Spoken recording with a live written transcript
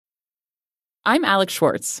I'm Alex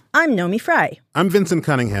Schwartz. I'm Nomi Fry. I'm Vincent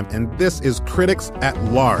Cunningham, and this is Critics at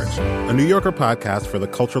Large, a New Yorker podcast for the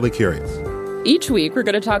culturally curious. Each week, we're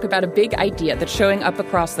going to talk about a big idea that's showing up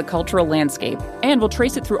across the cultural landscape, and we'll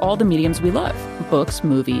trace it through all the mediums we love. Books,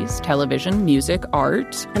 movies, television, music,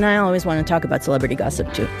 art. And I always want to talk about celebrity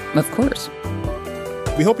gossip, too. Of course.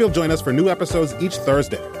 We hope you'll join us for new episodes each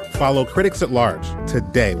Thursday. Follow Critics at Large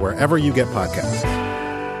today, wherever you get podcasts.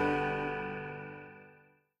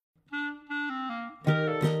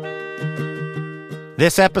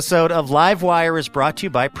 This episode of Livewire is brought to you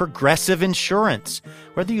by Progressive Insurance.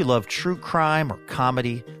 Whether you love true crime or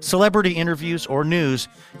comedy, celebrity interviews, or news,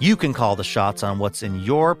 you can call the shots on what's in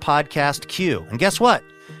your podcast queue. And guess what?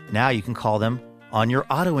 Now you can call them on your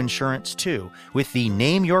auto insurance, too, with the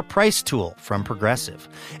Name Your Price tool from Progressive.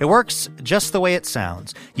 It works just the way it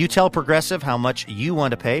sounds. You tell Progressive how much you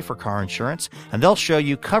want to pay for car insurance, and they'll show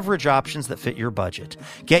you coverage options that fit your budget.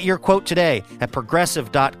 Get your quote today at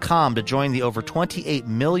Progressive.com to join the over 28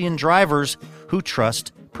 million drivers who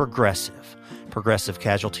trust Progressive. Progressive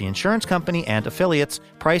Casualty Insurance Company and affiliates.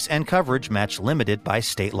 Price and coverage match limited by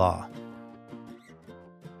state law.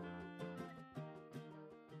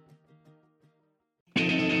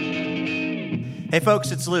 Hey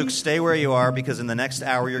folks, it's Luke. Stay where you are because in the next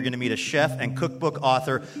hour you're going to meet a chef and cookbook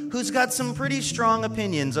author who's got some pretty strong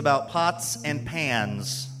opinions about pots and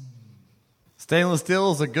pans. Stainless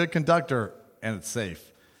steel is a good conductor and it's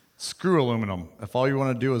safe. Screw aluminum. If all you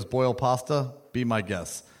want to do is boil pasta, be my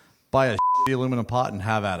guest. Buy a shitty aluminum pot and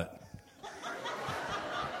have at it.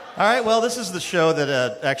 All right, well, this is the show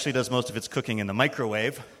that actually does most of its cooking in the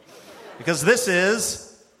microwave because this is...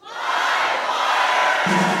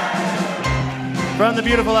 From the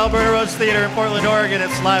beautiful Alberta Rose Theater in Portland, Oregon,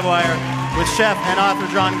 it's Livewire with chef and author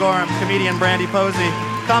John Gorham, comedian Brandy Posey,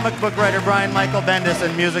 comic book writer Brian Michael Bendis,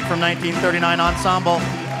 and music from 1939 Ensemble,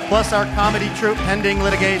 plus our comedy troupe Pending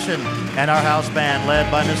Litigation, and our house band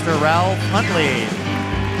led by Mr. Ralph Huntley.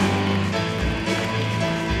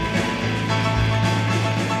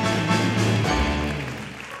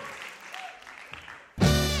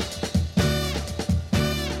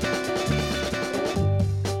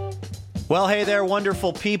 Well, hey there,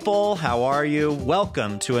 wonderful people. How are you?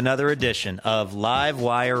 Welcome to another edition of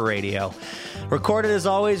Livewire Radio. Recorded, as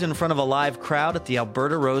always, in front of a live crowd at the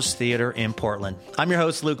Alberta Rose Theater in Portland. I'm your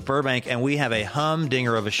host, Luke Burbank, and we have a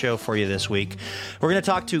humdinger of a show for you this week. We're going to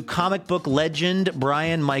talk to comic book legend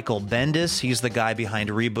Brian Michael Bendis. He's the guy behind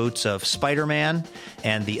reboots of Spider-Man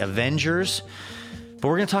and the Avengers. But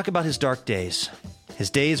we're going to talk about his dark days. His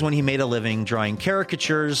days when he made a living drawing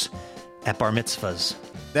caricatures at bar mitzvahs.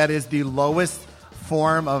 That is the lowest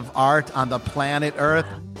form of art on the planet Earth.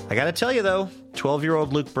 I gotta tell you, though,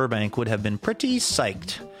 12-year-old Luke Burbank would have been pretty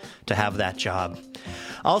psyched to have that job.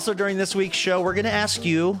 Also, during this week's show, we're going to ask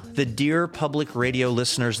you, the dear public radio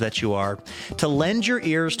listeners that you are, to lend your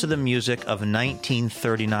ears to the music of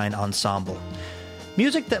 1939 Ensemble.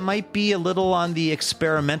 Music that might be a little on the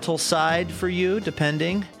experimental side for you,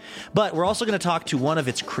 depending. But we're also going to talk to one of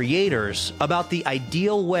its creators about the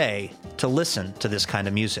ideal way to listen to this kind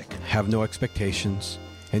of music. Have no expectations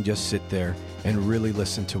and just sit there and really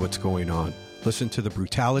listen to what's going on. Listen to the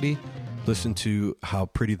brutality. Listen to how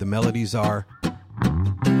pretty the melodies are.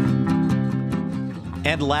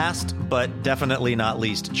 And last, but definitely not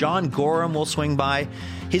least, John Gorham will swing by.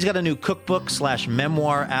 He's got a new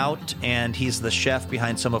cookbook/memoir out, and he's the chef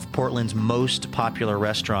behind some of Portland's most popular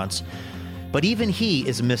restaurants. But even he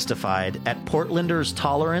is mystified at Portlanders'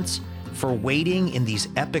 tolerance for waiting in these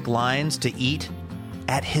epic lines to eat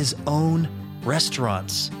at his own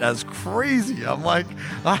restaurants. That's crazy. I'm like,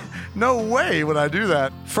 no way would I do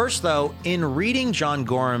that. First, though, in reading John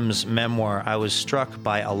Gorham's memoir, I was struck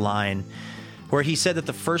by a line where he said that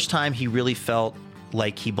the first time he really felt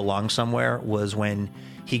like he belonged somewhere was when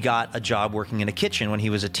he got a job working in a kitchen when he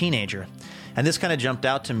was a teenager. And this kind of jumped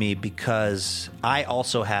out to me because I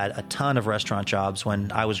also had a ton of restaurant jobs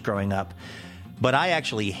when I was growing up, but I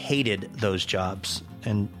actually hated those jobs.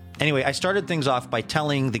 And anyway, I started things off by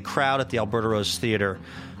telling the crowd at the Alberta Rose Theater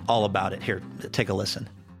all about it. Here, take a listen.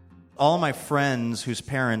 All my friends whose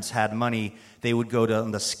parents had money, they would go to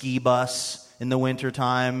the ski bus in the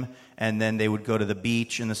wintertime, and then they would go to the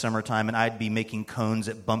beach in the summertime, and I'd be making cones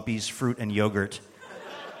at Bumpy's Fruit and Yogurt.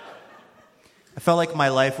 I felt like my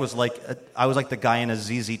life was like, I was like the guy in a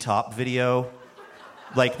ZZ Top video.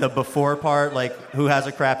 Like the before part, like who has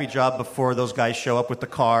a crappy job before those guys show up with the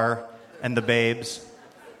car and the babes.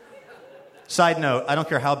 Side note, I don't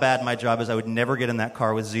care how bad my job is, I would never get in that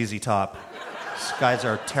car with ZZ Top. These guys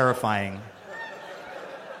are terrifying.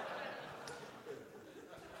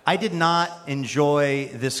 I did not enjoy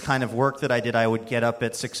this kind of work that I did. I would get up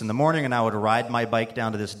at 6 in the morning and I would ride my bike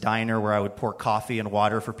down to this diner where I would pour coffee and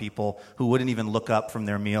water for people who wouldn't even look up from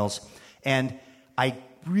their meals. And I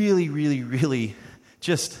really, really, really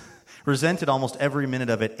just resented almost every minute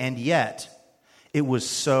of it. And yet, it was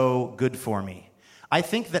so good for me. I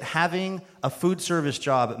think that having a food service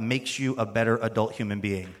job makes you a better adult human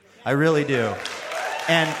being. I really do.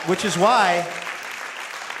 And which is why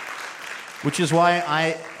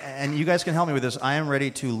and you guys can help me with this, I am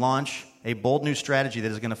ready to launch a bold new strategy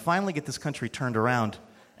that is going to finally get this country turned around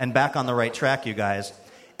and back on the right track, you guys.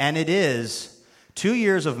 And it is 2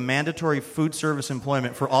 years of mandatory food service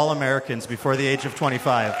employment for all Americans before the age of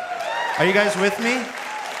 25. Are you guys with me?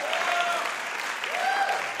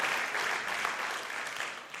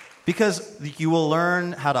 Because you will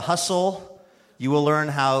learn how to hustle. You will learn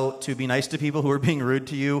how to be nice to people who are being rude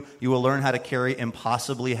to you. You will learn how to carry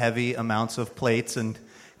impossibly heavy amounts of plates and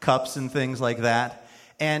cups and things like that.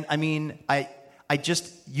 And I mean,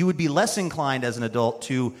 you would be less inclined as an adult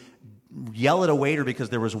to yell at a waiter because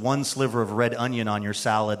there was one sliver of red onion on your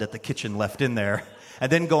salad that the kitchen left in there,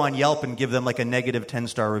 and then go on Yelp and give them like a negative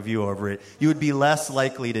 10-star review over it. You would be less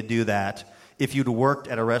likely to do that if you'd worked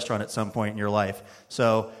at a restaurant at some point in your life.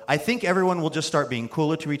 So I think everyone will just start being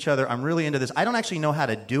cooler to each other. I'm really into this. I don't actually know how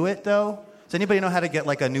to do it, though. Does anybody know how to get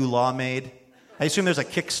like a new law made? I assume there's a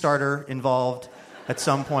Kickstarter involved at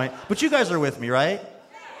some point. But you guys are with me, right?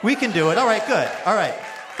 We can do it. All right, good. All right.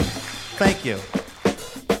 Thank you.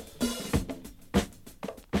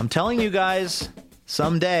 I'm telling you guys,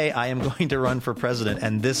 someday I am going to run for president,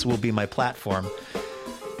 and this will be my platform.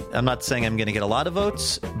 I'm not saying I'm going to get a lot of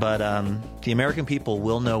votes, but the American people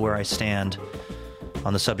will know where I stand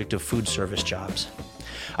on the subject of food service jobs.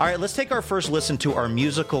 All right, let's take our first listen to our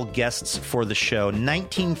musical guests for the show.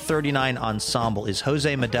 1939 Ensemble is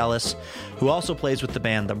Jose Medelis, who also plays with the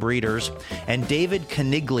band The Breeders, and David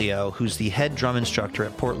Caniglio, who's the head drum instructor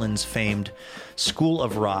at Portland's famed School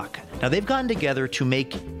of Rock. Now, they've gotten together to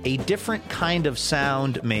make a different kind of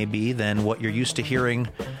sound, maybe, than what you're used to hearing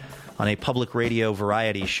on a public radio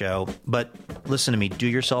variety show. But listen to me, do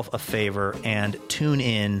yourself a favor and tune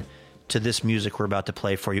in to this music we're about to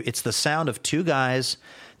play for you. It's the sound of two guys.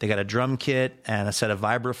 They got a drum kit and a set of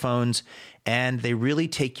vibraphones, and they really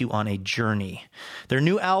take you on a journey. Their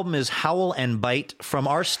new album is Howl and Bite, from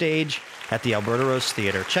our stage at the Alberta Rose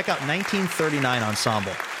Theatre. Check out 1939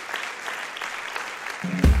 Ensemble.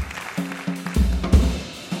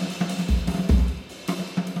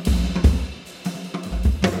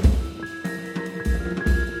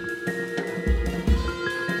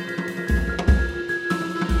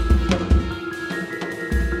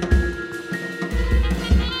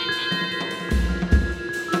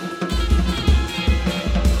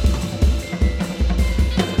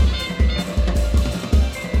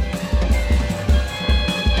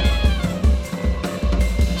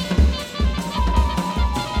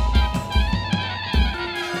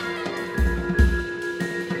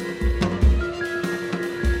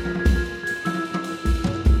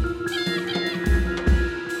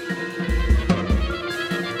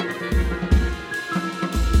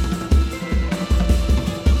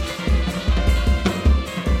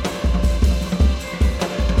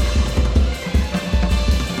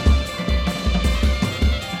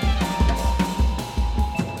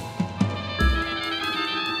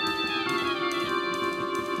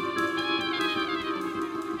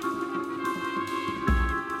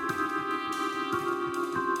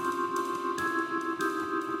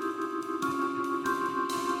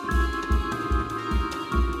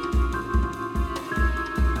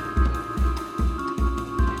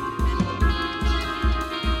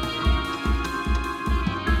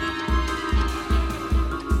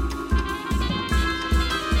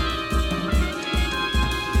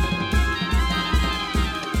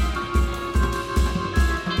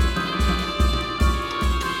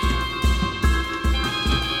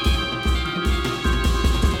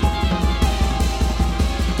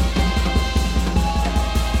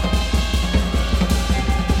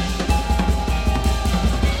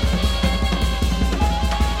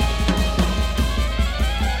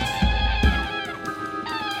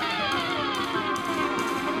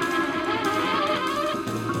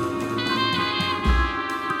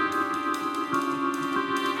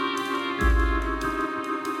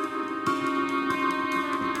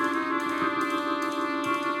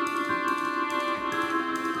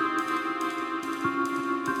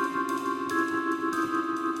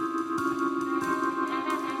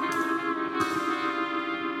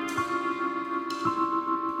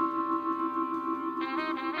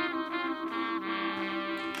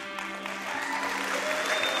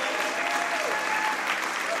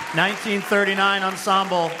 1939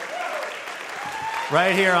 Ensemble,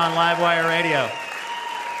 right here on Livewire Radio.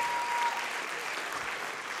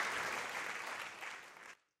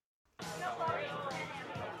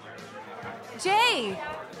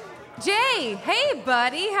 Jay, hey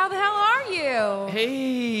buddy, how the hell are you?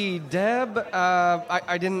 Hey, Deb.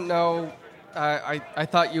 I didn't know. I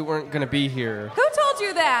thought you weren't going to be here. Who told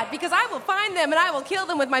you that? Because I will find them and I will kill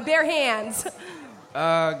them with my bare hands.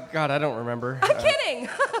 God, I don't remember. I'm kidding.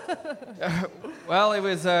 Well, it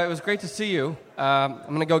was great to see you. I'm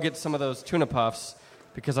going to go get some of those tuna puffs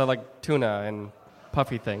because I like tuna and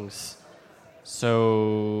puffy things.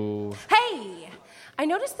 So... Hey, I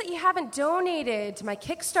noticed that you haven't donated to my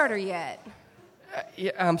Kickstarter yet.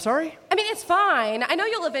 Yeah, I'm sorry? I mean, it's fine. I know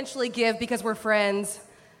you'll eventually give because we're friends.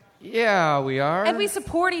 Yeah, we are. And we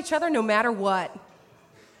support each other no matter what.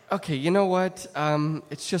 Okay, you know what?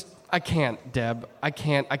 It's just, I can't, Deb. I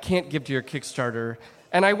can't give to your Kickstarter.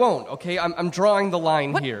 And I won't, okay? I'm drawing the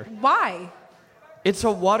line here. Why? It's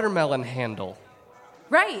a watermelon handle.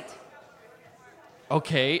 Right.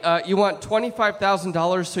 Okay, you want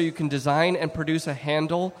 $25,000 so you can design and produce a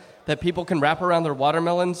handle that people can wrap around their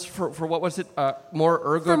watermelons for what was it? More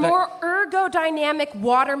ergodynamic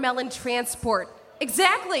watermelon transport.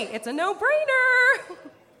 Exactly. It's a no-brainer.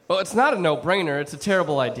 Well, it's not a no-brainer. It's a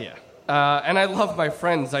terrible idea. And I love my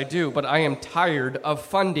friends, I do, but I am tired of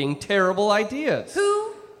funding terrible ideas.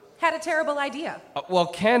 Who had a terrible idea? Well,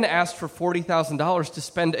 Ken asked for $40,000 to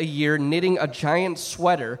spend a year knitting a giant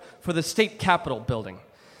sweater for the state capitol building.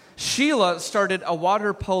 Sheila started a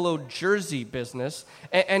water polo jersey business,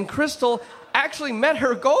 and Crystal actually met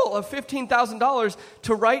her goal of $15,000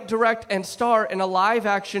 to write, direct, and star in a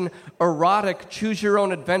live-action erotic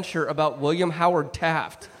choose-your-own-adventure about William Howard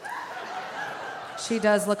Taft. She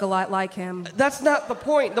does look a lot like him. That's not the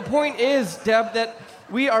point. The point is, Deb, that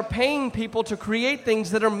we are paying people to create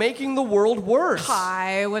things that are making the world worse.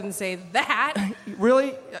 I wouldn't say that.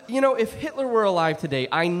 Really? You know, if Hitler were alive today,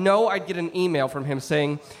 I know I'd get an email from him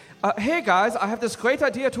saying, hey guys, I have this great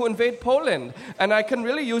idea to invade Poland, and I can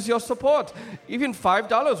really use your support. Even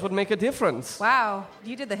 $5 would make a difference. Wow,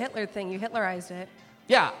 you did the Hitler thing. You Hitlerized it.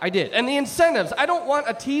 Yeah, I did. And the incentives. I don't want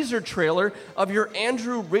a teaser trailer of your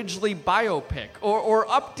Andrew Ridgeley biopic or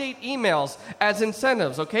update emails as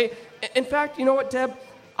incentives, okay? In fact, you know what, Deb?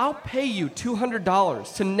 I'll pay you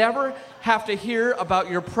 $200 to never have to hear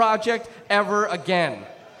about your project ever again.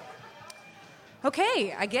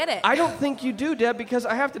 Okay, I get it. I don't think you do, Deb, because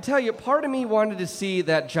I have to tell you, part of me wanted to see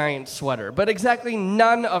that giant sweater, but exactly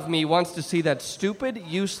none of me wants to see that stupid,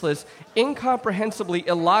 useless, incomprehensibly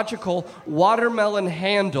illogical watermelon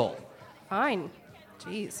handle. Fine.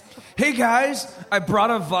 Jeez. Hey, guys, I brought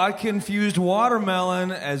a vodka-infused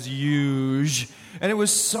watermelon, as usual, and it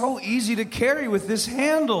was so easy to carry with this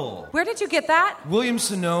handle. Where did you get that?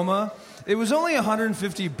 Williams-Sonoma. It was only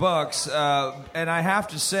 $150, and I have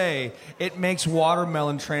to say, it makes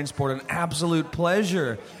watermelon transport an absolute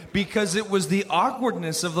pleasure because it was the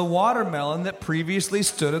awkwardness of the watermelon that previously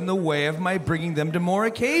stood in the way of my bringing them to more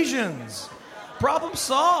occasions. Problem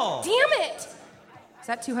solved. Damn it! Is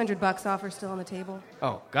that $200 offer still on the table?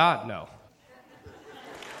 Oh, God, no.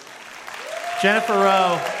 Jennifer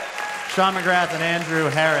Rowe, Sean McGrath, and Andrew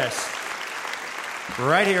Harris,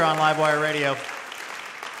 right here on Livewire Radio.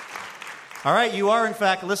 All right, you are, in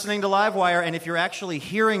fact, listening to Livewire, and if you're actually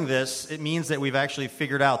hearing this, it means that we've actually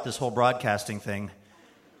figured out this whole broadcasting thing.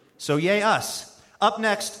 So yay us. Up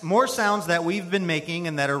next, more sounds that we've been making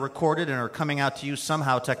and that are recorded and are coming out to you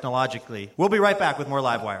somehow technologically. We'll be right back with more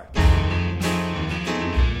Livewire.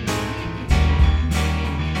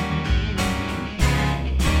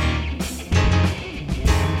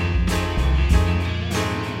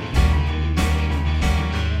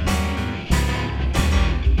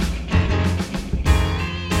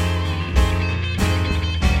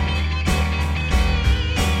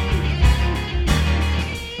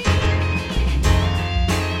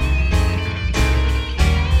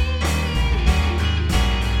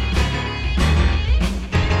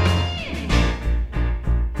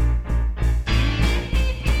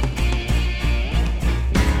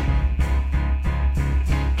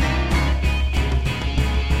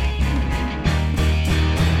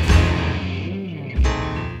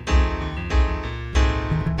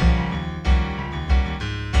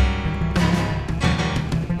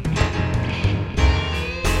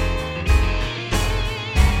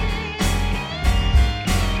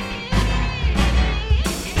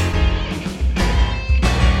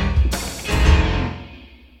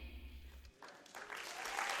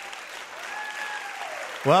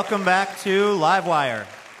 Welcome back to Livewire.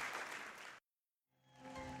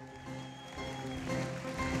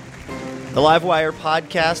 The Livewire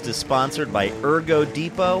podcast is sponsored by Ergo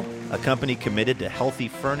Depot, a company committed to healthy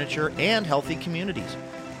furniture and healthy communities.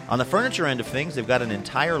 On the furniture end of things, they've got an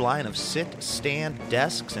entire line of sit, stand,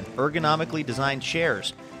 desks, and ergonomically designed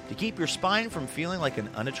chairs to keep your spine from feeling like an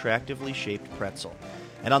unattractively shaped pretzel.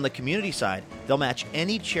 And on the community side, they'll match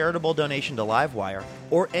any charitable donation to Livewire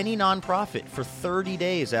or any nonprofit for 30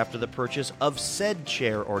 days after the purchase of said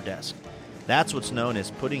chair or desk. That's what's known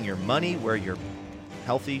as putting your money where your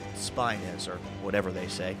healthy spine is, or whatever they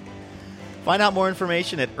say. Find out more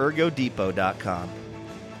information at ergodepot.com.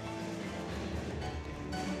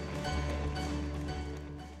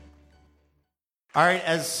 All right,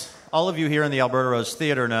 as all of you here in the Alberta Rose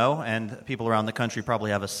Theatre know, and people around the country probably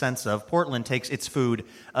have a sense of, Portland takes its food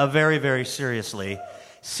very, very seriously.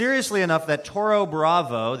 Seriously enough that Toro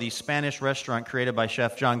Bravo, the Spanish restaurant created by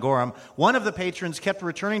Chef John Gorham, one of the patrons kept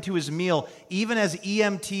returning to his meal even as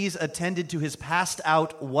EMTs attended to his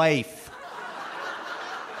passed-out wife.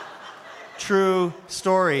 True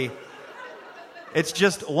story. It's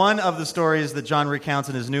just one of the stories that John recounts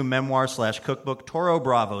in his new memoir/cookbook, Toro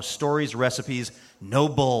Bravo, Stories, Recipes, No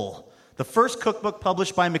Bull. The first cookbook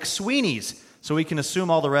published by McSweeney's, so we can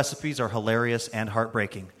assume all the recipes are hilarious and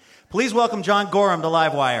heartbreaking. Please welcome John Gorham to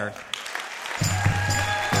Livewire.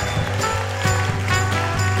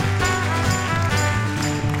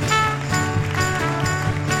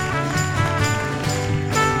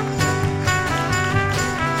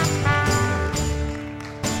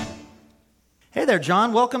 Hey there,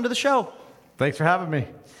 John. Welcome to the show. Thanks for having me.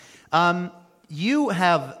 You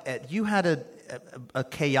had a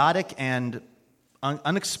chaotic and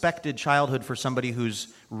unexpected childhood for somebody who's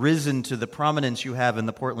risen to the prominence you have in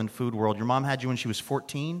the Portland food world. Your mom had you when she was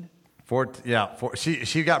 14?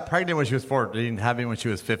 She got pregnant when she was 14, had me when she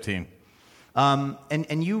was 15.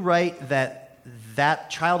 And you write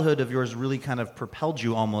that childhood of yours really kind of propelled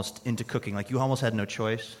you almost into cooking. Like you almost had no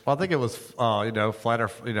choice. Well, I think it was fight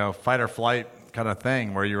or flight kind of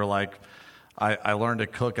thing where you were like, I learned to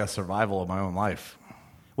cook as survival of my own life.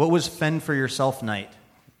 What was fend for yourself night?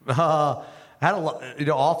 Had a lot,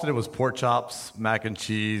 often it was pork chops, mac and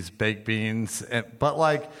cheese, baked beans, but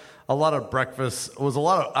like a lot of breakfast. It was a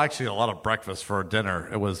lot of breakfast for dinner.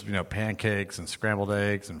 It was, pancakes and scrambled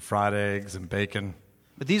eggs and fried eggs and bacon.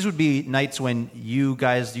 But these would be nights when you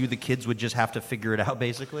the kids, would just have to figure it out,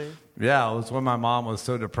 basically? Yeah, it was when my mom was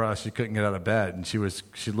so depressed she couldn't get out of bed, and she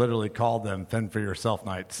literally called them fend for yourself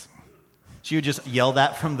nights. She would just yell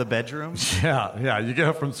that from the bedroom? Yeah, you get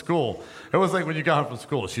home from school. It was like when you got home from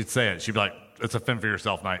school, she'd say it. She'd be like, it's a fend for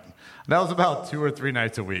yourself night. And that was about 2 or 3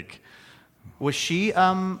 nights a week. Was she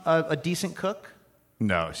a decent cook?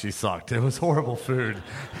 No, she sucked. It was horrible food.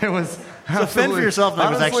 It was so fend for yourself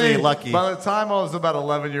night was actually lucky. By the time I was about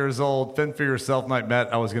 11 years old, fend for yourself night meant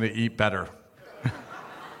I was going to eat better.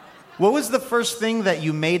 What was the first thing that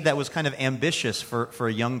you made that was kind of ambitious for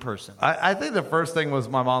a young person? I think the first thing was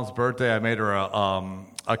my mom's birthday. I made her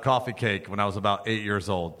a coffee cake when I was about 8 years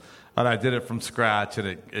old. And I did it from scratch, and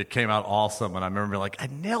it came out awesome. And I remember being like, I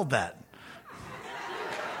nailed that.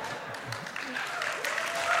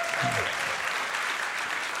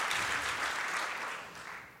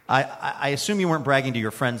 I assume you weren't bragging to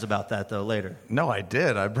your friends about that, though, later. No, I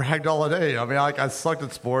did. I bragged all day. I mean, I sucked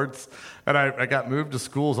at sports, and I got moved to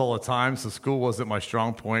schools all the time, so school wasn't my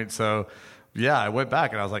strong point. So, yeah, I went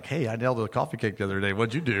back, and I was like, hey, I nailed a coffee cake the other day.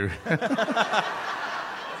 What'd you do?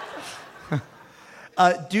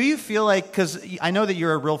 Do you feel like, because I know that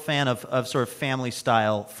you're a real fan of sort of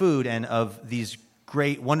family-style food and of these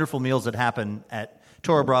great, wonderful meals that happen at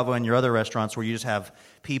Toro Bravo and your other restaurants where you just have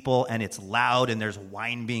people and it's loud and there's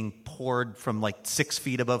wine being poured from like 6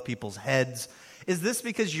 feet above people's heads. Is this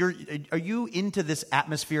because are you into this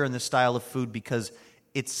atmosphere and this style of food because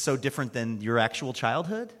it's so different than your actual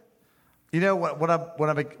childhood? When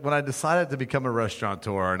I decided to become a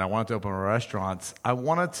restaurateur and I wanted to open restaurants, I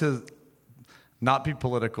wanted to not be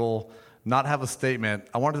political, not have a statement.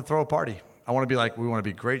 I wanted to throw a party. I want to be like, we want to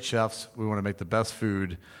be great chefs. We want to make the best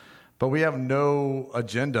food. But we have no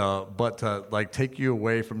agenda but to take you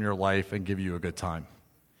away from your life and give you a good time.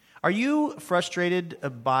 Are you frustrated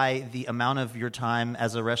by the amount of your time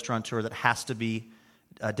as a restaurateur that has to be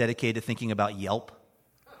dedicated to thinking about Yelp?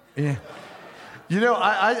 Yeah.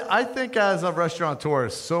 I think as a restaurateur,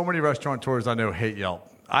 so many restaurateurs I know hate Yelp.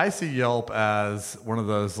 I see Yelp as one of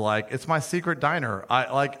those, it's my secret diner.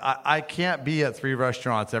 I can't be at 3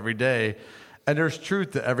 restaurants every day, and there's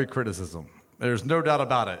truth to every criticism. There's no doubt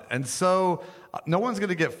about it. And so no one's going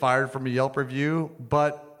to get fired from a Yelp review,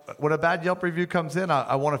 but when a bad Yelp review comes in,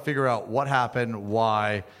 I want to figure out what happened,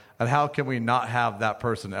 why, and how can we not have that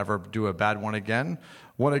person ever do a bad one again.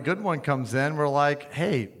 When a good one comes in, we're like,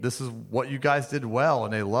 hey, this is what you guys did well,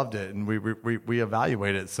 and they loved it, and we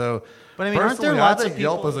evaluate it. So, but I mean, aren't there lots of people?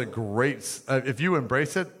 Yelp is a great, if you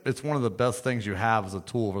embrace it, it's one of the best things you have as a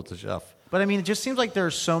tool with the chef. But I mean, it just seems like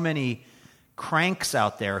there's so many cranks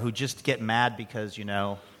out there who just get mad because,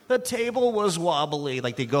 the table was wobbly.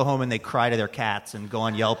 Like they go home and they cry to their cats and go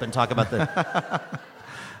on Yelp and talk about the...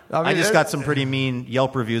 I just got some pretty mean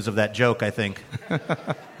Yelp reviews of that joke, I think.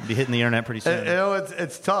 Be hitting the internet pretty soon.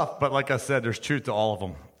 It's tough, but like I said, there's truth to all of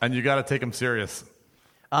them, and you got to take them serious.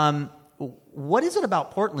 What is it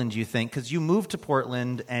about Portland, do you think? Because you moved to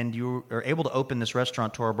Portland, and you are able to open this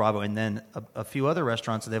restaurant, Toro Bravo, and then a few other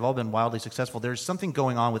restaurants, and they've all been wildly successful. There's something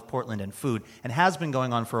going on with Portland and food, and has been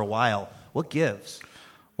going on for a while. What gives?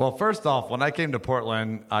 Well, first off, when I came to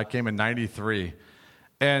Portland, I came in 93.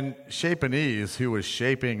 And Shapanese, who was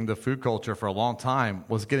shaping the food culture for a long time,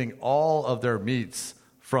 was getting all of their meats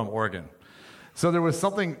from Oregon. So there was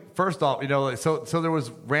something, first off, so there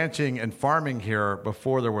was ranching and farming here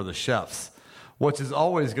before there were the chefs, which is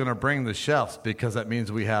always going to bring the chefs because that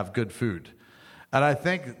means we have good food. And I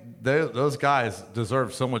think those guys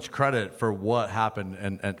deserve so much credit for what happened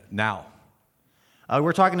and now.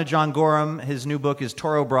 We're talking to John Gorham. His new book is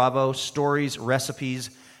Toro Bravo, Stories,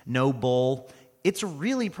 Recipes, No Bull. It's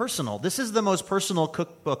really personal. This is the most personal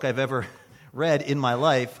cookbook I've ever read in my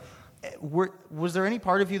life. Was there any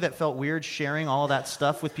part of you that felt weird sharing all of that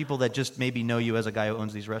stuff with people that just maybe know you as a guy who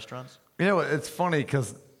owns these restaurants? It's funny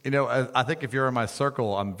because, I think if you're in my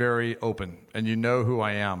circle, I'm very open, and you know who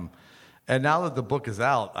I am. And now that the book is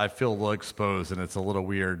out, I feel a little exposed, and it's a little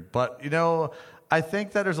weird. But, I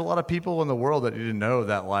think that there's a lot of people in the world that need to know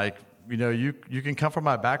that, you can come from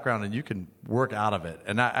my background and you can work out of it.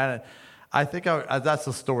 And I think that's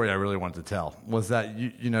the story I really wanted to tell, was that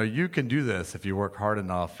you can do this if you work hard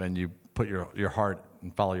enough and you put your heart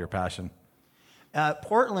and follow your passion.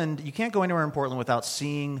 Portland, you can't go anywhere in Portland without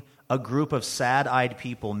seeing a group of sad-eyed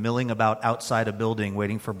people milling about outside a building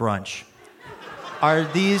waiting for brunch. Are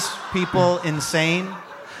these people insane?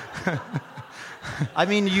 I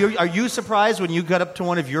mean, are you surprised when you got up to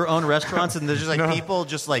one of your own restaurants and there's just people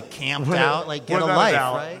just camped out, get a life,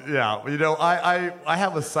 right? Yeah, I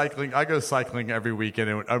have a cycling. I go cycling every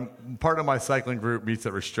weekend, and part of my cycling group meets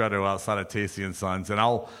at Ristretto outside of Tasty and Sons, and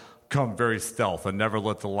I'll come very stealth and never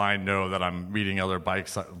let the line know that I'm meeting other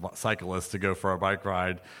cyclists to go for a bike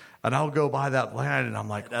ride. And I'll go by that line, and I'm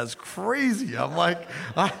like, that's crazy. I'm like,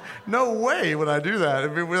 no way would I do that. I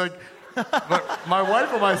mean, we're like. But my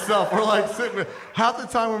wife and myself, we're sitting. Half the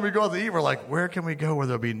time when we go out to eat, we're like, where can we go where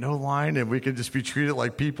there'll be no line and we can just be treated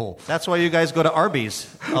like people? That's why you guys go to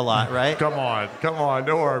Arby's a lot, right? Come on,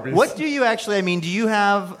 no Arby's. What do you actually, do you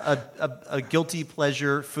have a guilty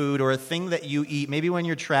pleasure food or a thing that you eat, maybe when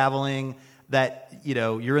you're traveling, that,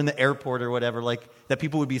 you're in the airport or whatever, that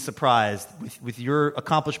people would be surprised with your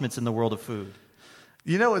accomplishments in the world of food?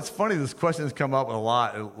 It's funny. This question has come up a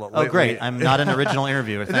lot lately. Oh, great! I'm not an original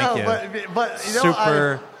interviewer. Thank you. But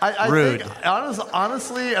super rude. Think,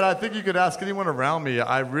 honestly, and I think you could ask anyone around me.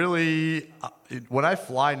 I really, when I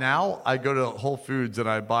fly now, I go to Whole Foods and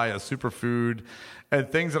I buy a superfood and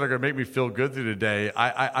things that are going to make me feel good through the day.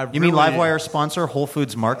 You mean Livewire sponsor Whole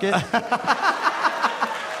Foods Market? That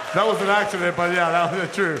was an accident, but yeah, that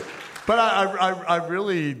was true. But I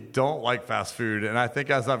really don't like fast food, and I think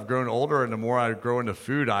as I've grown older and the more I grow into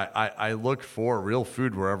food, I look for real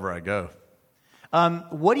food wherever I go.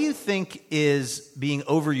 What do you think is being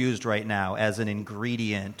overused right now as an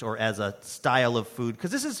ingredient or as a style of food?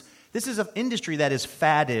 Because this is an industry that is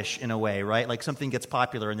faddish in a way, right? Like something gets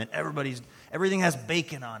popular and then everything has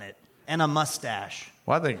bacon on it and a mustache.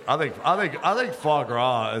 Well, I think foie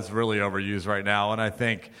gras is really overused right now, and I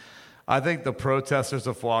think the protesters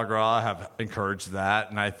of foie gras have encouraged that,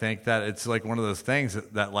 and I think that it's one of those things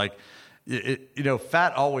that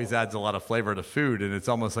fat always adds a lot of flavor to food, and it's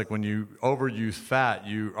almost like when you overuse fat,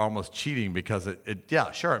 you're almost cheating because it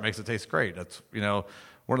makes it taste great. That's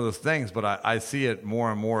one of those things, but I see it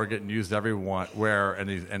more and more getting used everywhere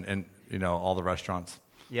and all the restaurants.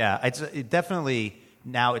 Yeah, it definitely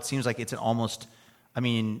now it seems like it's an almost.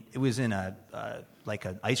 It was in an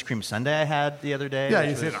ice cream sundae I had the other day. Yeah,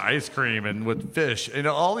 you see ice cream and with fish.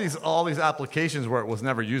 All these applications where it was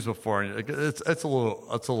never used before. It's a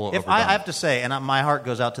little. If I have to say, and my heart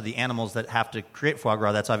goes out to the animals that have to create foie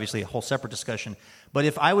gras. That's obviously a whole separate discussion. But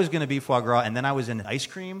if I was going to be foie gras and then I was in ice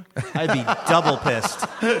cream, I'd be double pissed.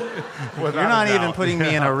 You're not even putting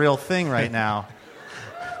me in a real thing right now.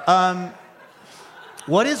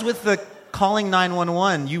 What is with the calling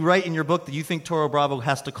 911. You write in your book that you think Toro Bravo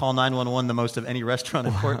has to call 911 the most of any restaurant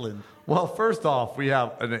in Portland. Well, first off, we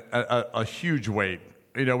have a huge wait.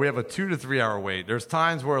 We have a 2 to 3 hour wait. There's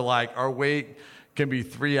times where our wait can be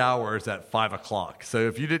 3 hours at 5 o'clock. So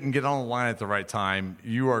if you didn't get on the line at the right time,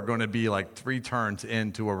 you are going to be 3 turns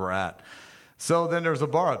into where we're at. So then there's a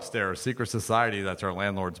bar upstairs, Secret Society. That's our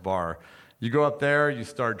landlord's bar. You go up there, you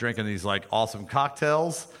start drinking these awesome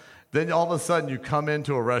cocktails. Then all of a sudden you come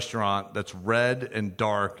into a restaurant that's red and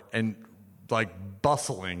dark and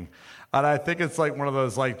bustling. And I think it's one of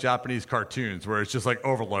those Japanese cartoons where it's just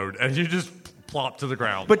overload and you just plop to the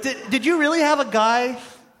ground. But did you really have a guy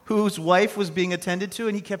whose wife was being attended to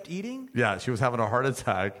and he kept eating? Yeah, she was having a heart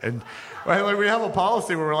attack. And we have a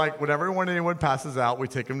policy where we're whenever anyone passes out, we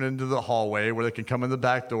take them into the hallway where they can come in the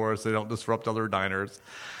back door so they don't disrupt other diners.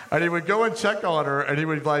 And he would go and check on her, and he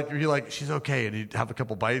would be like, she's okay. And he'd have a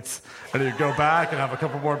couple bites, and he'd go back and have a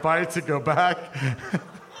couple more bites and go back.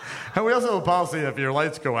 And we also have a policy, if your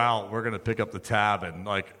lights go out, we're going to pick up the tab and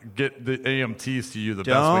get the EMTs to you the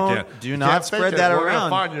best we can. Do not spread that around. We're going to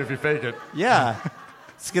fine you if you fake it. Yeah.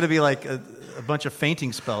 It's going to be a bunch of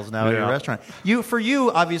fainting spells now at your restaurant. For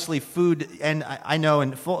you, obviously, food, and I know,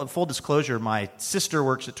 in full disclosure, my sister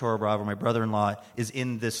works at Toro Bravo. My brother-in-law is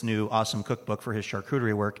in this new awesome cookbook for his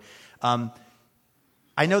charcuterie work.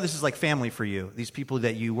 I know this is family for you, these people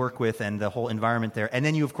that you work with and the whole environment there. And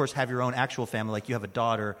then you, of course, have your own actual family, you have a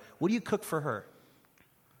daughter. What do you cook for her?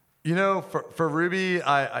 For Ruby,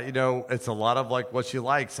 it's a lot of what she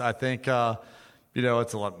likes. I think...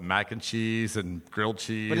 it's a lot of mac and cheese and grilled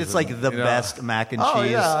cheese. But it's the best mac and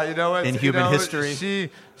cheese in human history.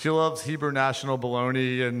 She loves Hebrew National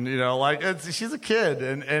bologna, and she's a kid,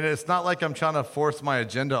 and it's not like I'm trying to force my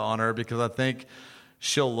agenda on her because I think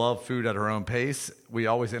she'll love food at her own pace. We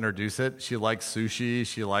always introduce it. She likes sushi.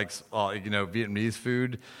 She likes Vietnamese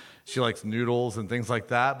food. She likes noodles and things like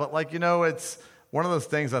that. But it's one of those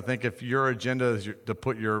things. I think if your agenda is to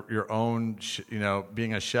put your own,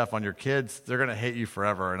 being a chef on your kids, they're going to hate you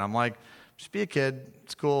forever. And I'm like, just be a kid.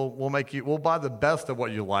 It's cool. We'll buy the best of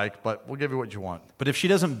what you like, but we'll give you what you want. But if she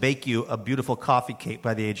doesn't bake you a beautiful coffee cake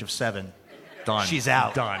by the age of 7, done. She's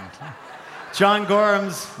out. Done. John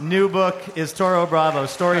Gorham's new book is Toro Bravo,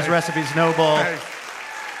 Stories, Recipes, No Bull.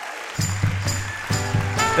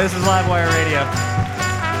 This is Livewire Radio.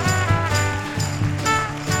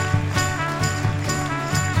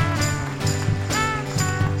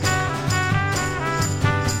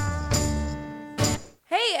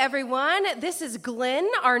 Everyone, this is Glenn,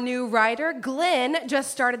 our new writer. Glenn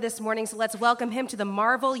just started this morning, so let's welcome him to the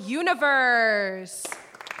Marvel Universe.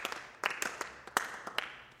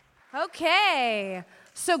 Okay,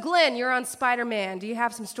 so Glenn, you're on Spider-Man. Do you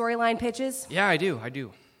have some storyline pitches? Yeah, I do.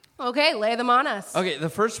 Okay, lay them on us. Okay, the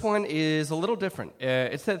first one is a little different.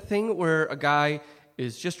 It's that thing where a guy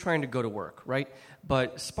is just trying to go to work, right?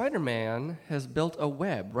 But Spider-Man has built a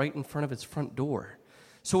web right in front of his front door.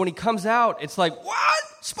 So when he comes out, it's like, what?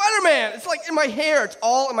 Spider-Man! It's in my hair. It's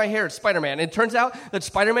all in my hair. It's Spider-Man. And it turns out that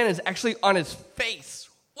Spider-Man is actually on his face.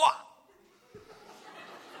 What?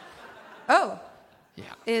 Oh. Yeah.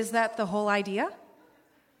 Is that the whole idea?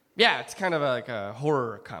 Yeah, it's kind of like a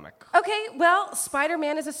horror comic. Okay, well,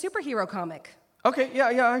 Spider-Man is a superhero comic. Okay,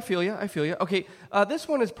 yeah, I feel you. Okay, this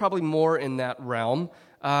one is probably more in that realm.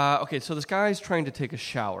 Okay, so this guy's trying to take a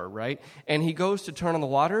shower, right? And he goes to turn on the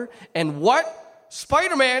water, and what?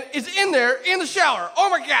 Spider-Man is in there in the shower. Oh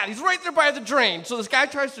my God, he's right there by the drain. So this guy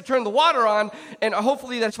tries to turn the water on, and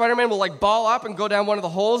hopefully that Spider-Man will ball up and go down one of the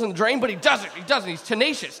holes in the drain, but he doesn't. He's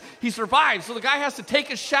tenacious. He survives. So the guy has to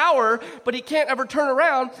take a shower, but he can't ever turn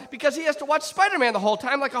around because he has to watch Spider-Man the whole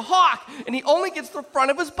time like a hawk, and he only gets the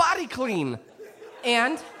front of his body clean.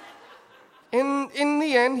 And? In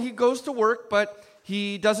the end, he goes to work, but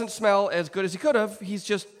he doesn't smell as good as he could have. He's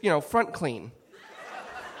just, front clean.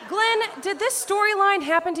 Glenn, did this storyline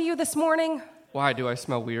happen to you this morning? Why? Do I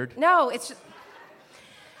smell weird? No, it's just...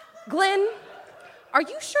 Glenn, are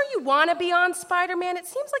you sure you want to be on Spider-Man? It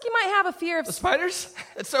seems like you might have a fear of... The spiders?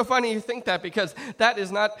 It's so funny you think that because that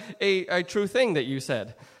is not a true thing that you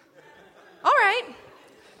said. All right.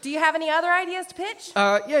 Do you have any other ideas to pitch?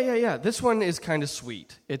 Yeah. This one is kind of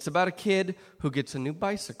sweet. It's about a kid who gets a new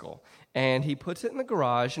bicycle. And he puts it in the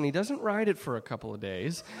garage, and he doesn't ride it for a couple of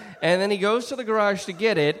days. And then he goes to the garage to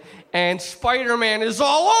get it, and Spider-Man is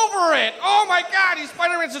all over it. Oh, my God,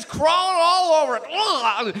 Spider-Man's just crawling all over it.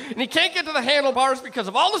 Ugh. And he can't get to the handlebars because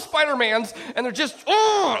of all the Spider-Mans, and they're just,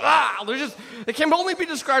 they can only be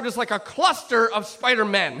described as like a cluster of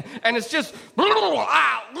Spider-Men. And it's just,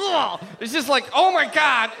 it's just like, oh, my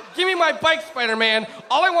God, give me my bike, Spider-Man.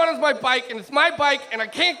 All I want is my bike, and it's my bike, and I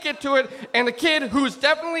can't get to it. And the kid, who's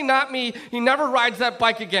definitely not me, me he never rides that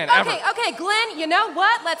bike again, ever. Okay, Glenn, you know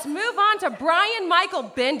what? Let's move on to Brian Michael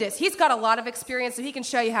Bendis. He's got a lot of experience, so he can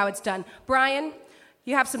show you how it's done. Brian,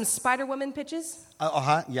 you have some Spider-Woman pitches?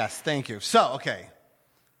 Yes, thank you. So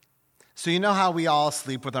you know how we all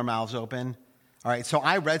sleep with our mouths open? All right, so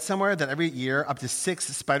I read somewhere that every year up to 6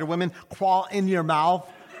 Spider-Women crawl in your mouth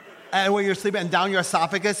and when you're sleeping and down your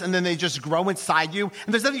esophagus, and then they just grow inside you.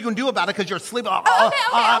 And there's nothing you can do about it because you're sleeping.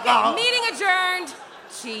 Okay. Meeting adjourned.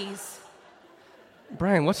 Jeez.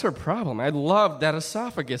 Brian, what's her problem? I love that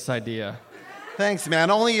esophagus idea. Thanks, man.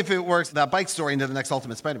 Only if it works that bike story into the next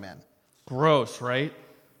Ultimate Spider-Man. Gross, right?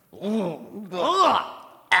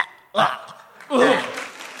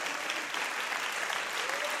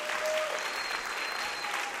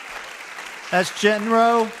 That's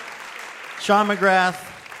General Sean McGrath,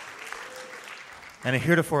 and a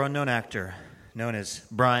heretofore unknown actor known as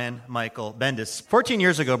Brian Michael Bendis. 14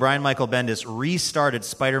 years ago, Brian Michael Bendis restarted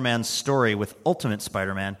Spider-Man's story with Ultimate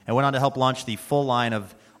Spider-Man and went on to help launch the full line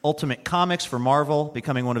of Ultimate Comics for Marvel,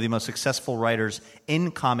 becoming one of the most successful writers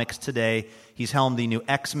in comics today. He's helmed the new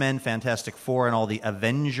X-Men, Fantastic Four, and all the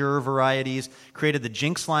Avenger varieties, created the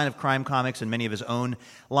Jinx line of crime comics and many of his own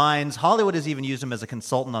lines. Hollywood has even used him as a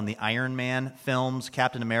consultant on the Iron Man films,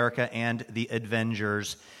 Captain America, and the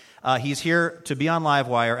Avengers. He's here to be on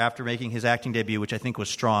Livewire after making his acting debut, which I think was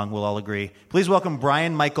strong, we'll all agree. Please welcome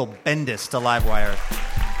Brian Michael Bendis to Livewire.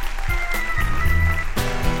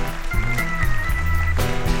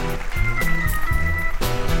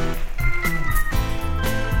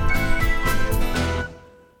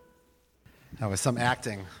 That was some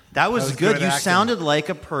acting. That was good. You acting. sounded like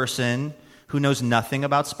a person who knows nothing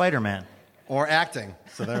about Spider-Man. Or acting,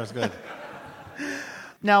 so that was good.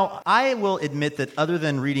 Now, I will admit that other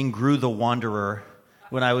than reading Gru the Wanderer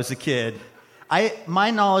when I was a kid,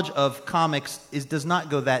 my knowledge of comics does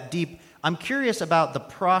not go that deep. I'm curious about the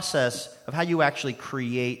process of how you actually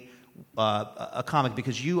create a comic,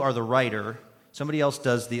 because you are the writer. Somebody else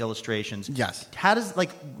does the illustrations. Yes. How does, do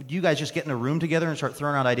you guys just get in a room together and start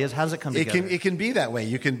throwing out ideas? How does it come together? It can be that way.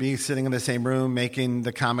 You can be sitting in the same room making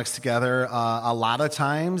the comics together. A lot of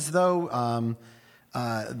times, though,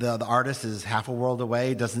 the artist is half a world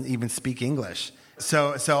away, doesn't even speak English.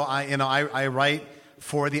 So I write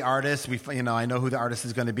for the artist. I know who the artist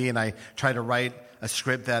is going to be, and I try to write a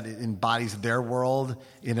script that embodies their world,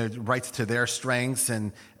 writes to their strengths,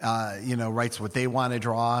 and writes what they want to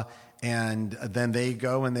draw. And then they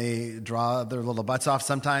go and they draw their little butts off.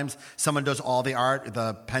 Sometimes someone does all the art,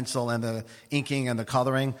 the pencil and the inking and the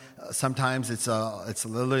coloring. Sometimes it's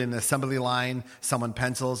literally an assembly line. Someone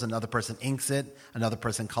pencils, another person inks it, another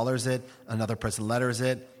person colors it, another person letters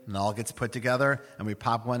it, and it all gets put together, and we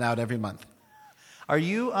pop one out every month. Are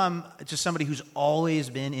you just somebody who's always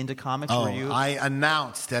been into comics? I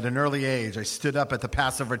announced at an early age. I stood up at the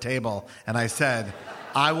Passover table and I said,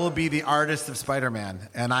 I will be the artist of Spider-Man.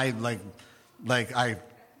 And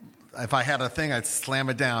if I had a thing, I'd slam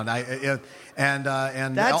it down. And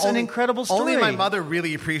that's an incredible story. Only my mother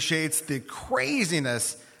really appreciates the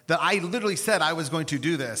craziness that I literally said I was going to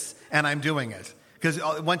do this, and I'm doing it. Because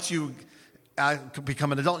once you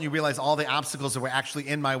become an adult and you realize all the obstacles that were actually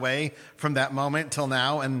in my way from that moment till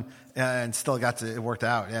now, and still it worked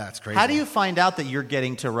out. Yeah, it's crazy. How do you find out that you're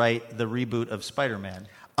getting to write the reboot of Spider-Man?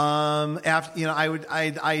 I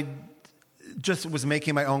just was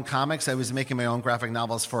making my own comics. I was making my own graphic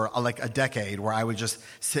novels for a decade, where I would just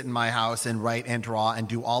sit in my house and write and draw and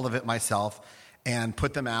do all of it myself and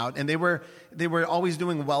put them out. And they were always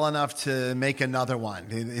doing well enough to make another one.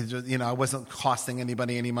 I wasn't costing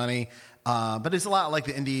anybody any money. But it's a lot like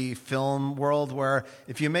the indie film world, where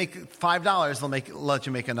if you make $5, they'll let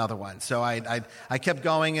you make another one. So I kept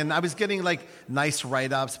going, and I was getting nice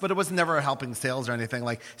write-ups, but it was never helping sales or anything.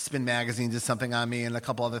 Like Spin Magazine did something on me, and a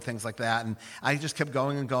couple other things like that. And I just kept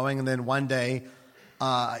going and going. And then one day,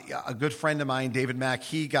 a good friend of mine, David Mack,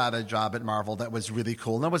 he got a job at Marvel that was really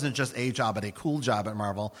cool. And it wasn't just a job, but a cool job at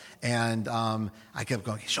Marvel. And I kept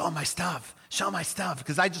going, show him my stuff,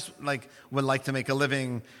 because I just would like to make a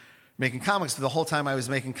living making comics. The whole time I was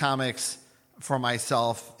making comics for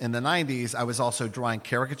myself in the 90s, I was also drawing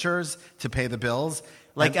caricatures to pay the bills.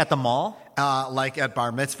 At the mall? Like at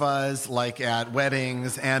bar mitzvahs, like at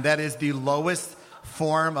weddings. And that is the lowest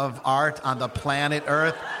form of art on the planet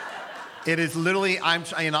Earth. It is literally, I'm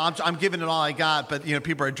giving it all I got, but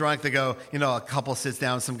people are drunk. They go, a couple sits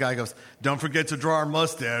down, some guy goes, "Don't forget to draw our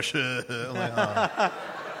mustache."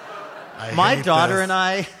 My daughter and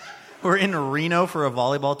I were in Reno for a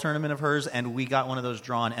volleyball tournament of hers, and we got one of those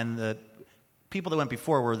drawn, and the people that went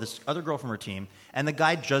before were this other girl from her team, and the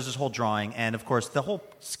guy does this whole drawing, and of course the whole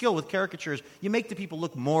skill with caricatures, you make the people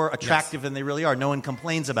look more attractive than they really are. No one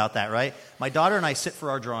complains about that, right? My daughter and I sit for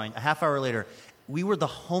our drawing. A half hour later, we were the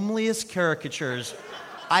homeliest caricatures.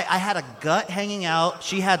 I had a gut hanging out.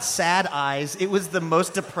 She had sad eyes. It was the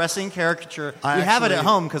most depressing caricature. We have it at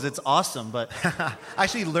home because it's awesome. But I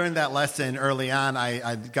actually learned that lesson early on.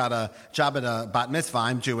 I got a job at a bat mitzvah.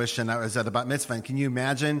 I'm Jewish, and I was at a bat mitzvah. And can you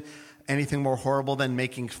imagine anything more horrible than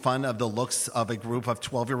making fun of the looks of a group of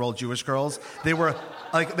 12-year-old Jewish girls? They were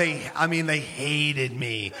like, they hated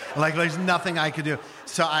me. Like, there's nothing I could do.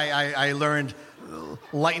 So I learned,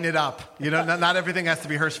 lighten it up. Not everything has to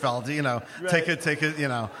be Hirschfeld. Right. Take it.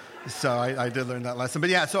 So I did learn that lesson. But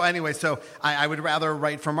yeah. So anyway, I would rather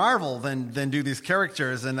write for Marvel than do these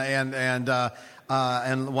characters. And lo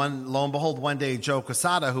and behold, one day Joe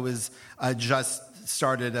Quesada, who was just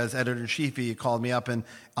started as editor-in-chief, he called me up and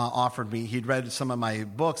offered me. He'd read some of my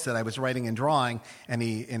books that I was writing and drawing, and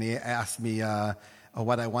he asked me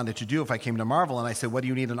what I wanted to do if I came to Marvel. And I said, "What do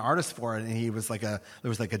you need an artist for?" And he was there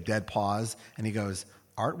was a dead pause, and he goes,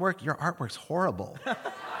 "Artwork? Your artwork's horrible."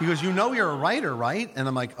 He goes, "You're a writer, right?" And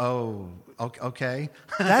I'm like, "Oh, okay."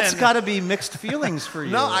 That's got to be mixed feelings for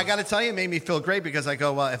you. No, I got to tell you, it made me feel great because I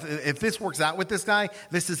go, well, if this works out with this guy,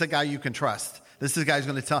 this is a guy you can trust. This is a guy who's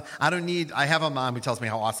going to tell. I have a mom who tells me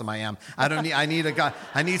how awesome I am. I need a guy.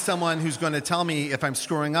 I need someone who's going to tell me if I'm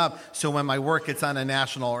screwing up. So when my work gets on a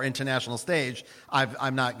national or international stage,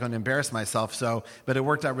 I'm not going to embarrass myself. But it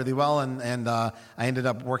worked out really well, and I ended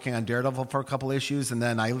up working on Daredevil for a couple issues, and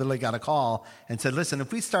then I literally got a call and said, "Listen,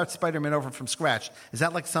 if we start Spider-Man over from scratch, is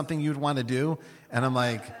that like something you'd want to do?" And I'm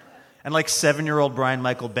like. And 7-year-old Brian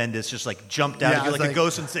Michael Bendis just jumped out of you like a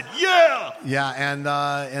ghost and said, "Yeah!" Yeah, and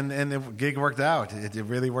the gig worked out. It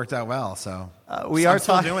really worked out well. So I'm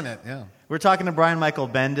still doing it. Yeah, we're talking to Brian Michael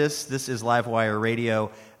Bendis. This is Livewire Radio.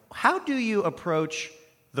 How do you approach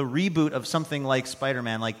the reboot of something like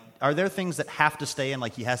Spider-Man? Are there things that have to stay in?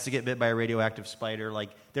 He has to get bit by a radioactive spider.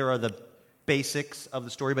 There are the basics of the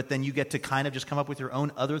story, but then you get to kind of just come up with your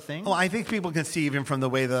own other thing? Well, I think people can see even from the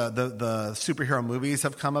way the superhero movies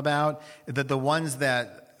have come about, that the ones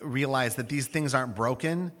that realize that these things aren't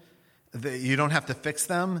broken, that you don't have to fix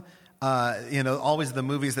them. Always the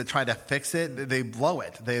movies that try to fix it, they blow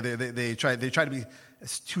it. They try to be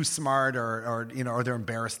too smart or they're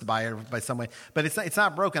embarrassed by it by some way. But it's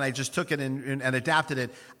not broken. I just took it and adapted it.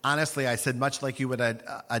 Honestly, I said much like you would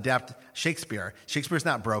adapt Shakespeare. Shakespeare's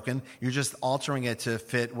not broken. You're just altering it to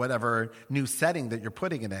fit whatever new setting that you're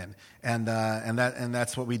putting it in. And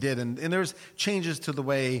that's what we did. And there's changes to the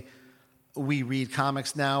way we read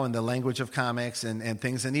comics now and the language of comics and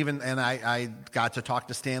things. And I got to talk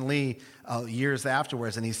to Stan Lee years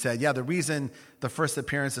afterwards, and he said, yeah, the reason the first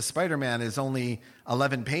appearance of Spider-Man is only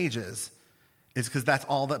 11 pages is because that's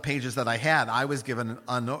all the pages that I had. I was given,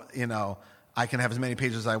 I can have as many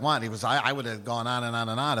pages as I want. I would have gone on and on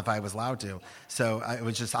and on if I was allowed to. So it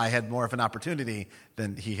was just, I had more of an opportunity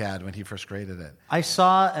than he had when he first created it. I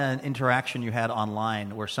saw an interaction you had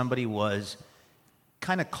online where somebody was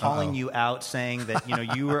kind of calling you out, saying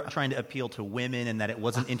that you were trying to appeal to women and that it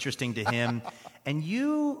wasn't interesting to him, and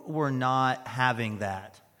you were not having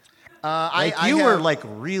that. You were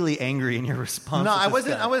really angry in your response. No, I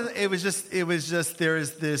wasn't. It was just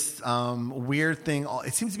there's this weird thing.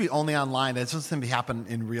 It seems to be only online. It doesn't happen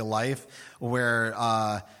in real life, where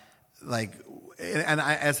And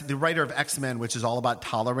as the writer of X-Men, which is all about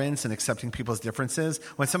tolerance and accepting people's differences,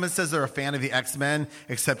 when someone says they're a fan of the X-Men,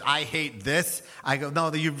 except I hate this, I go,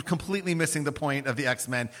 no, you're completely missing the point of the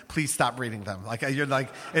X-Men. Please stop reading them.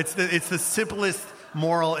 It's the simplest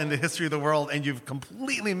moral in the history of the world, and you've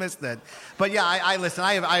completely missed it. But yeah, I listen.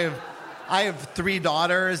 I have 3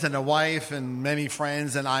 daughters and a wife and many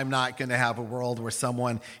friends, and I'm not going to have a world where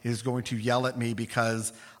someone is going to yell at me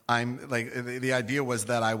because the idea was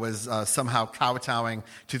that I was somehow kowtowing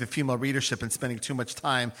to the female readership and spending too much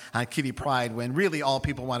time on Kitty Pryde when really all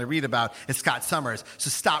people want to read about is Scott Summers. So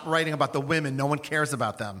stop writing about the women. No one cares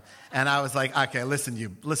about them. And I was like, okay,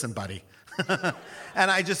 listen, buddy.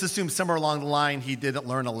 And I just assumed somewhere along the line he didn't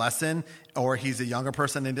learn a lesson, or he's a younger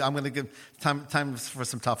person, and I'm going to give time for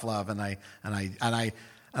some tough love. And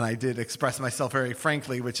I did express myself very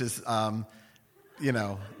frankly, which is,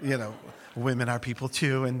 women are people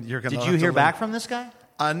too, and you're going to. Did you hear back from this guy?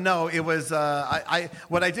 No, it was.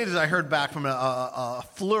 What I did is I heard back from a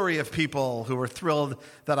flurry of people who were thrilled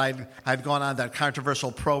that I'd gone on that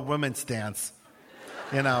controversial pro-women stance.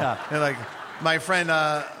 Yeah. And my friend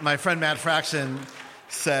Matt Fraction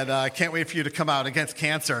said, "I can't wait for you to come out against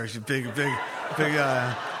cancer." Big.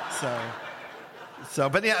 So,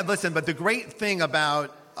 but yeah, listen. But the great thing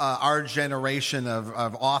about our generation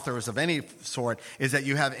of authors of any sort is that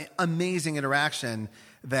you have amazing interaction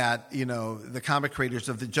that, the comic creators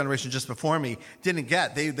of the generation just before me didn't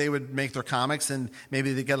get. They would make their comics and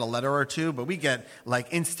maybe they get a letter or two, but we get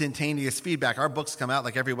like instantaneous feedback. Our books come out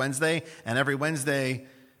like every Wednesday, and every Wednesday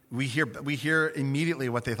we hear immediately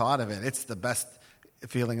what they thought of it. It's the best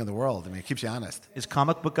feeling in the world. I mean, it keeps you honest. Is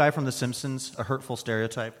comic book guy from The Simpsons a hurtful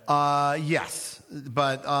stereotype? Yes,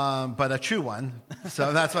 but a true one.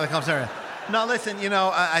 So that's why it comes there. No, listen.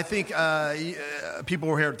 I think people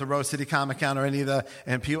were here at the Rose City Comic Con or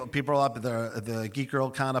and people are up at the Geek Girl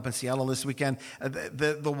Con up in Seattle this weekend.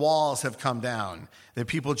 The walls have come down. The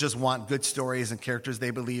people just want good stories and characters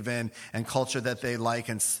they believe in and culture that they like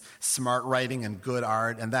and smart writing and good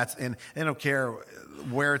art, and they don't care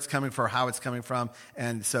where it's coming from or how it's coming from.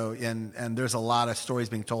 And so and there's a lot of stories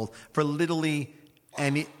being told for literally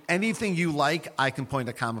anything you like. I can point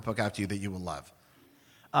a comic book out to you that you will love.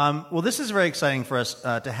 Well, this is very exciting for us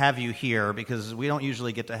to have you here because we don't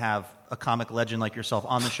usually get to have a comic legend like yourself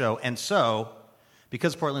on the show. And so,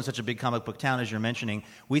 because Portland's such a big comic book town, as you're mentioning,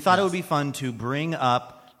 we thought it would be fun to bring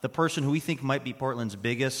up the person who we think might be Portland's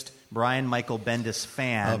biggest Brian Michael Bendis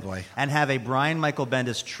fan. Oh, boy. And have a Brian Michael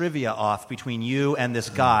Bendis trivia off between you and this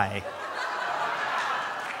guy.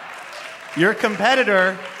 Your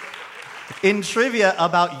competitor in trivia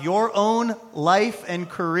about your own life and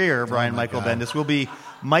career, Brian Michael Bendis, will be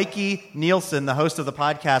Mikey Nielsen, the host of the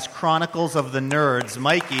podcast Chronicles of the Nerds.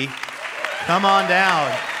 Mikey, come on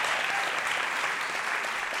down.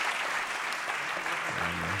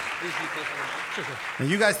 Now,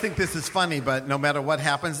 you guys think this is funny, but no matter what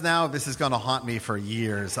happens now, this is going to haunt me for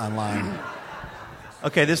years online.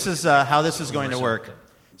 Okay, this is how this is going to work.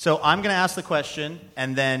 So I'm going to ask the question,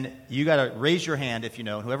 and then you got to raise your hand if you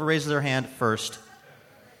know. Whoever raises their hand first,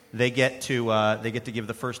 they get to give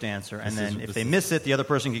the first answer, and then if they miss it, the other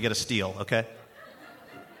person can get a steal. Okay?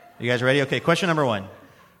 You guys ready? Okay. Question number 1: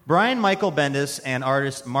 Brian Michael Bendis and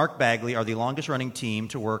artist Mark Bagley are the longest-running team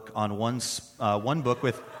to work on one book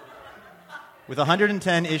with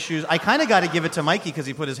 110 issues. I kind of got to give it to Mikey because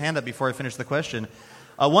he put his hand up before I finished the question.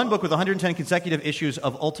 One book with 110 consecutive issues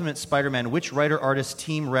of Ultimate Spider-Man. Which writer-artist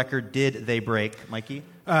team record did they break, Mikey?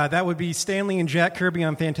 That would be Stan Lee and Jack Kirby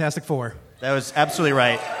on Fantastic Four. That was absolutely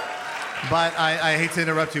right. But I hate to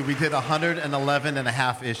interrupt you. We did 111 and a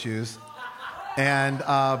half issues. And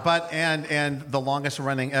the longest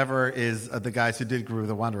running ever is the guys who did Groove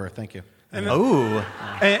the Wanderer. Thank you.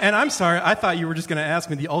 And I'm sorry, I thought you were just going to ask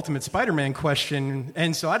me the Ultimate Spider-Man question,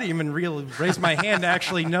 and so I didn't even really raise my hand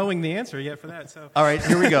actually knowing the answer yet for that. So. All right,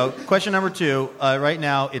 here we go. Question number 2. Right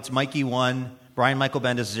now, it's Mikey 1, Brian Michael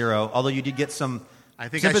Bendis 0, although you did get some I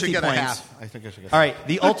think sympathy I should get points. a half. I think I should get All right,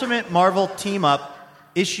 the Ultimate Marvel Team-Up,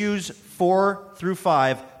 issues 4 through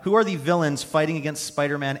 5. Who are the villains fighting against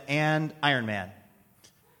Spider-Man and Iron Man?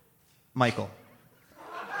 Michael.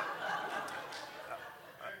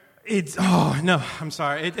 I'm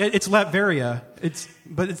sorry. It's Latveria. It's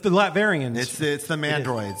the Latverians. It's the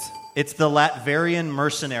Mandroids. It's the Latverian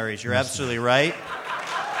mercenaries. You're absolutely right.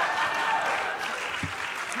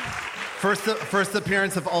 First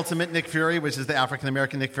appearance of Ultimate Nick Fury, which is the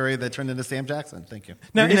African-American Nick Fury that turned into Sam Jackson. Thank you.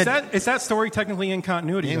 Now, is that story technically in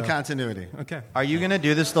continuity? In continuity. Okay. Are you going to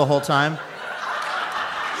do this the whole time?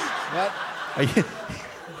 What?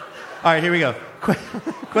 All right, here we go.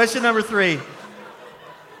 Question number 3.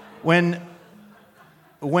 When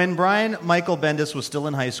Brian Michael Bendis was still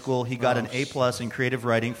in high school, he got an A+ in creative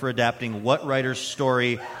writing for adapting what writer's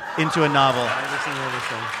story into a novel?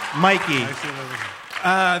 Mikey.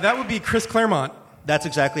 That would be Chris Claremont. That's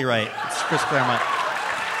exactly right. It's Chris Claremont.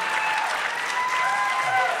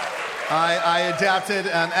 I adapted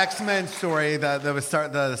an X-Men story that was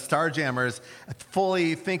the Starjammers,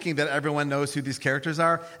 fully thinking that everyone knows who these characters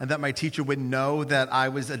are and that my teacher would know that I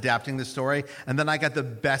was adapting the story. And then I got the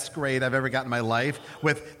best grade I've ever gotten in my life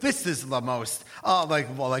with, this is the most,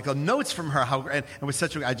 notes from her. And it was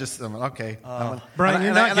such a, I just, okay. Brian,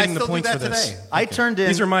 you're not getting the points for this. Today. I turned in.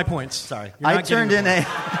 These are my points. Sorry. I turned in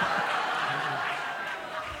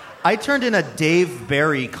a Dave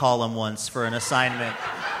Barry column once for an assignment.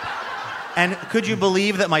 And could you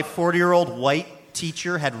believe that my 40-year-old white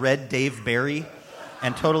teacher had read Dave Barry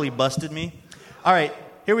and totally busted me? All right,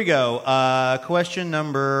 here we go. Question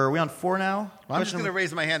number, are we on 4 now? Well, I'm just going to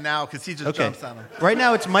raise my hand now because he just jumps on him. Right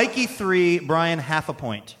now it's Mikey 3, Brian half a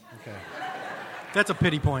point. Okay. That's a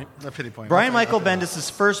pity point. A pity point. Brian Michael Bendis'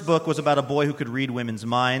 first book was about a boy who could read women's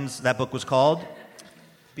minds. That book was called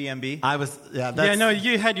BMB.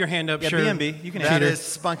 You had your hand up. Yeah, sure. BMB. You can That answer. is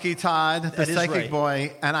Spunky Todd, the psychic right.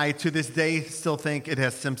 boy, and I to this day still think it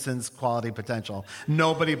has Simpsons quality potential.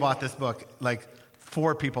 Nobody bought this book like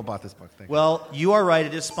 4 people bought this book. Thank you. Well, you are right.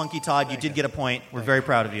 It is Spunky Todd. You did get a point. We're very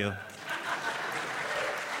proud of you.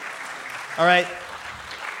 All right.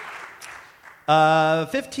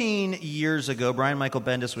 15 years ago, Brian Michael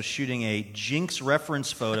Bendis was shooting a Jinx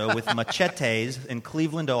reference photo with machetes in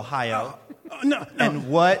Cleveland, Ohio. No. And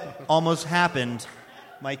what almost happened,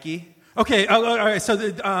 Mikey? Okay, all right. So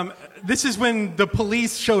this is when the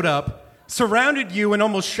police showed up, surrounded you, and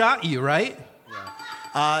almost shot you, right?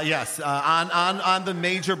 Yes, on the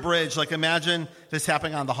major bridge. Like, imagine this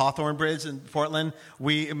happening on the Hawthorne Bridge in Portland.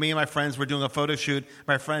 Me and my friends were doing a photo shoot.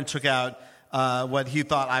 My friend took out what he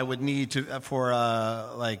thought I would need for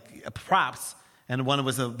props, and one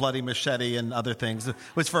was a bloody machete and other things. It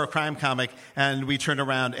was for a crime comic, and we turned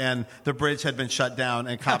around, and the bridge had been shut down,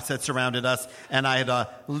 and cops had surrounded us, and I had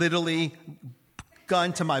literally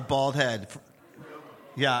gun to my bald head.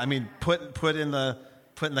 Yeah, I mean, put in the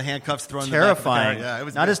handcuffs, thrown in the back of the car. Terrifying. Yeah, it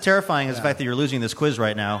was not as terrifying as the fact that you're losing this quiz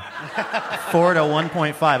right now. 4 to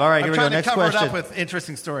 1.5. All right, here we go. Next I'm trying to question. cover it up with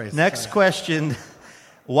interesting stories. Next question.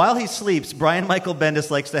 While he sleeps, Brian Michael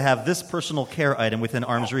Bendis likes to have this personal care item within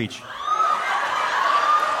arm's reach.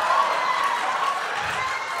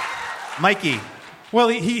 Mikey. Well,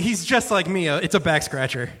 he's just like me. It's a back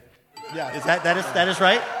scratcher. Yeah, that is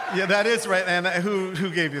right? Yeah, that is right. And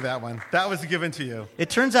who gave you that one? That was given to you. It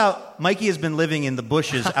turns out Mikey has been living in the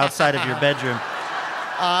bushes outside of your bedroom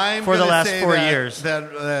for the last 4 years.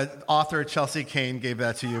 That author Chelsea Kane gave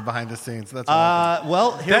that to you behind the scenes. That's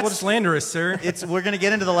that's slanderous, sir. We're going to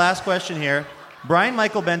get into the last question here. Brian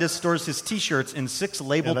Michael Bendis stores his T-shirts in 6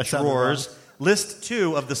 labeled drawers. List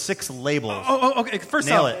 2 of the 6 labels. Okay.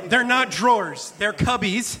 First off, they're not drawers. They're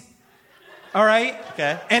cubbies. All right?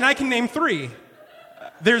 Okay. And I can name 3.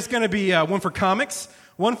 There's going to be one for comics,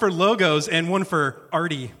 one for logos, and one for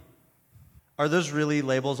Artie. Are those really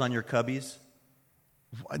labels on your cubbies?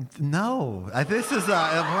 No. This is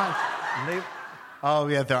oh,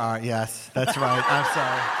 yeah, there are. Yes, that's right. I'm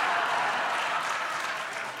sorry.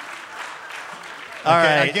 All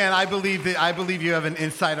right. Again, I believe you have an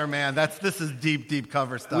insider man. This is deep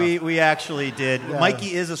cover stuff. We actually did. Yeah.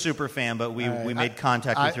 Mikey is a super fan, but we made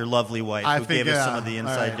contact with your lovely wife who gave us some of the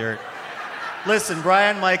inside dirt. Listen,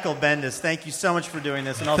 Brian Michael Bendis, thank you so much for doing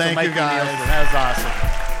this, and also thank Mikey you guys. Nielsen. That was awesome.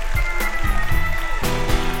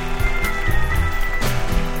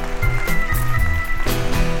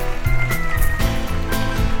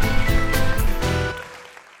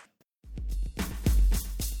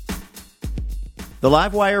 The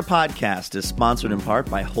Livewire podcast is sponsored in part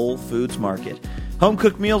by Whole Foods Market.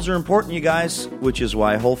 Home-cooked meals are important, you guys, which is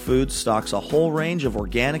why Whole Foods stocks a whole range of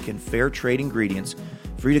organic and fair trade ingredients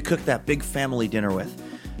for you to cook that big family dinner with.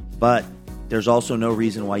 But there's also no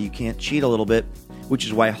reason why you can't cheat a little bit, which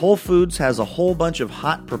is why Whole Foods has a whole bunch of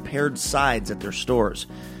hot prepared sides at their stores.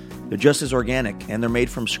 They're just as organic, and they're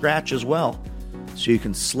made from scratch as well, so you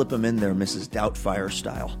can slip them in there Mrs. Doubtfire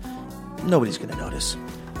style. Nobody's going to notice.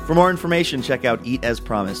 For more information, check out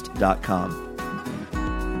eataspromised.com.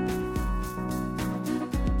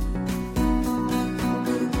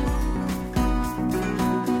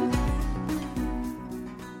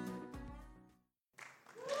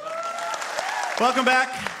 Welcome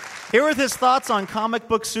back. Here with his thoughts on comic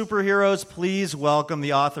book superheroes, please welcome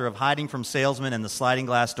the author of Hiding from Salesmen and the Sliding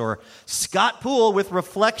Glass Door, Scott Poole, with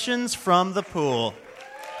Reflections from the Pool.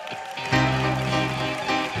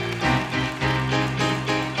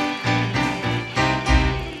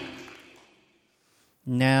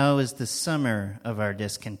 Now is the summer of our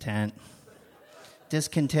discontent.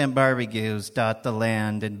 Discontent barbecues dot the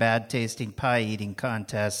land, and bad-tasting pie-eating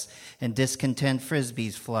contests, and discontent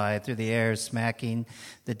frisbees fly through the air, smacking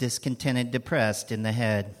the discontented depressed in the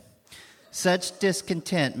head. Such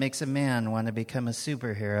discontent makes a man want to become a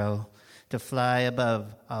superhero, to fly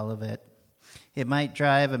above all of it. It might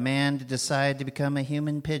drive a man to decide to become a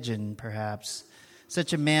human pigeon, perhaps.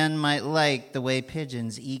 Such a man might like the way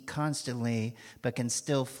pigeons eat constantly but can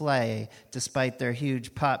still fly despite their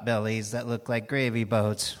huge potbellies that look like gravy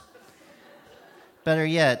boats. Better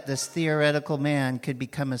yet, this theoretical man could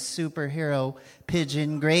become a superhero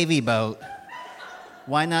pigeon gravy boat.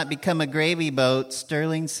 Why not become a gravy boat,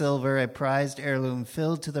 sterling silver, a prized heirloom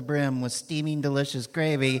filled to the brim with steaming delicious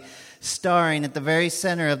gravy, starring at the very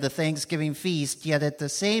center of the Thanksgiving feast, yet at the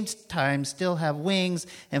same time still have wings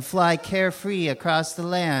and fly carefree across the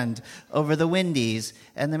land over the Wendy's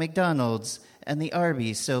and the McDonald's and the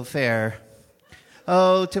Arby's so fair.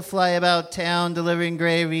 Oh, to fly about town delivering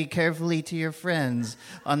gravy carefully to your friends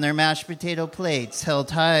on their mashed potato plates held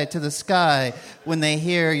high to the sky when they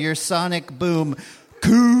hear your sonic boom,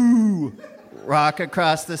 coo, rock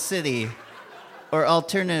across the city. Or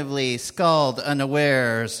alternatively, scald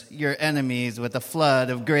unawares your enemies with a flood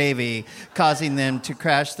of gravy, causing them to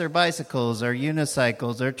crash their bicycles or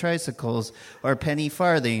unicycles or tricycles or penny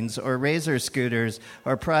farthings or razor scooters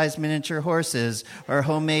or prize miniature horses or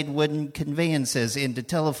homemade wooden conveyances into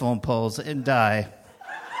telephone poles and die.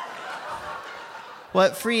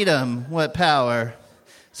 What freedom, what power.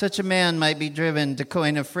 Such a man might be driven to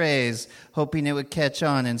coin a phrase, hoping it would catch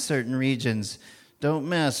on in certain regions. Don't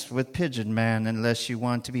mess with Pigeon Man unless you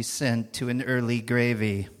want to be sent to an early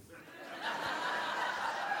gravy.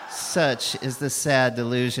 Such is the sad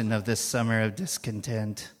delusion of this summer of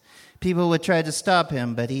discontent. People would try to stop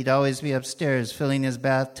him, but he'd always be upstairs filling his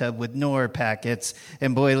bathtub with Knorr packets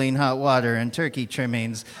and boiling hot water and turkey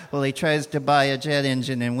trimmings while he tries to buy a jet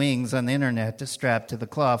engine and wings on the internet to strap to the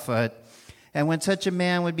clawfoot. And when such a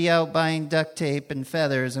man would be out buying duct tape and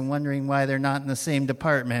feathers and wondering why they're not in the same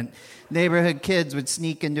department, neighborhood kids would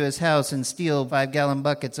sneak into his house and steal 5-gallon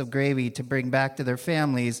buckets of gravy to bring back to their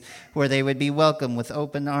families, where they would be welcomed with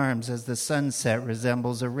open arms as the sunset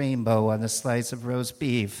resembles a rainbow on a slice of roast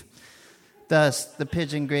beef. Thus, the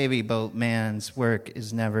pigeon gravy boat man's work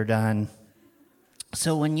is never done.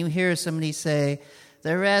 So when you hear somebody say,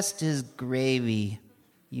 "The rest is gravy,"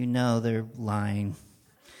 you know they're lying.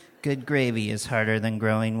 Good gravy is harder than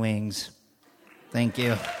growing wings. Thank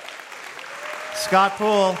you. Scott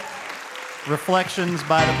Poole, Reflections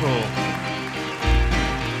by the Pool.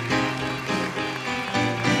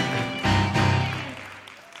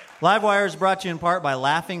 Livewire is brought to you in part by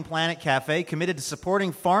Laughing Planet Cafe, committed to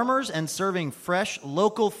supporting farmers and serving fresh,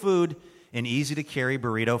 local food in easy-to-carry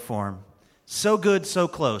burrito form. So good, so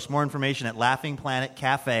close. More information at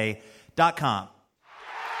laughingplanetcafe.com.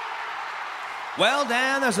 Well,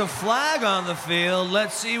 Dan, there's a flag on the field.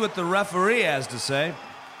 Let's see what the referee has to say.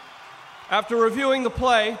 After reviewing the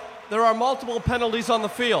play, there are multiple penalties on the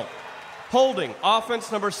field. Holding, offense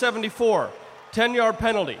number 74, 10-yard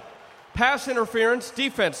penalty. Pass interference,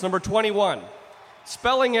 defense number 21.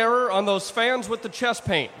 Spelling error on those fans with the chest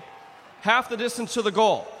paint. Half the distance to the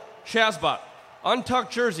goal. Shazbot,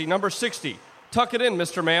 untucked jersey, number 60. Tuck it in,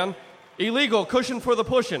 Mr. Man. Illegal cushion for the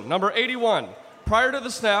pushin', number 81. Prior to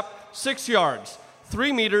the snap, 6 yards,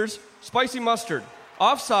 3 meters, spicy mustard.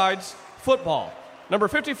 Offsides, football. Number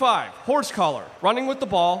 55, horse collar, running with the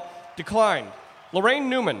ball, declined. Lorraine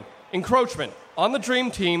Newman, encroachment. On the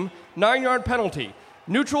dream team, 9-yard penalty.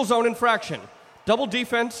 Neutral zone infraction. Double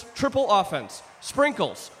defense, triple offense.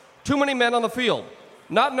 Sprinkles. Too many men on the field.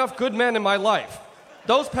 Not enough good men in my life.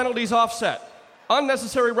 Those penalties offset.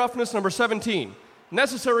 Unnecessary roughness, number 17.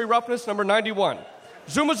 Necessary roughness, number 91.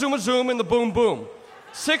 Zuma, zoom in the boom, boom.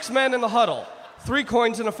 6 men in the huddle. 3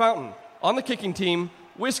 coins in a fountain. On the kicking team,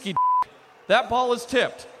 whiskey. That ball is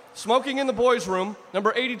tipped. Smoking in the boys' room,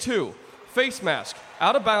 number 82. Face mask.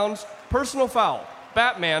 Out of bounds. Personal foul.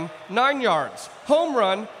 Batman, 9 yards. Home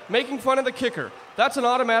run, making fun of the kicker. That's an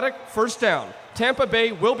automatic first down. Tampa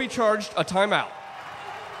Bay will be charged a timeout.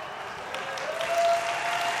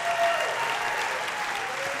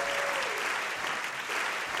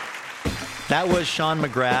 That was Sean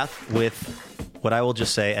McGrath with what I will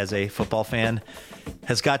just say as a football fan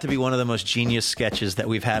has got to be one of the most genius sketches that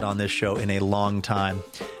we've had on this show in a long time.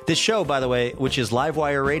 This show, by the way, which is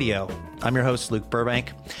Livewire Radio. I'm your host, Luke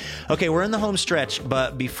Burbank. Okay, we're in the home stretch,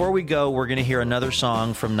 but before we go, we're going to hear another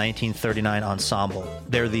song from 1939 Ensemble.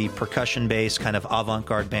 They're the percussion-based kind of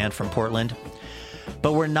avant-garde band from Portland.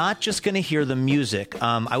 But we're not just going to hear the music.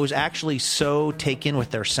 I was actually so taken with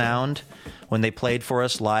their sound when they played for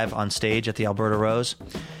us live on stage at the Alberta Rose.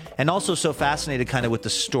 And also so fascinated kind of with the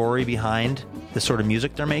story behind the sort of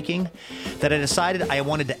music they're making that I decided I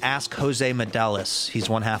wanted to ask Jose Medelis, he's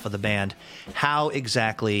one half of the band, how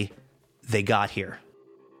exactly they got here.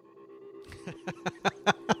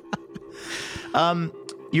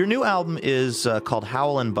 Your new album is called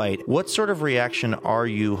Howl and Bite. What sort of reaction are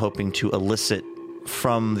you hoping to elicit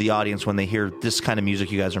from the audience when they hear this kind of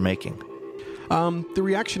music you guys are making? The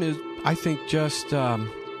reaction is, I think, just...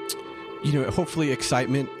 hopefully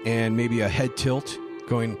excitement and maybe a head tilt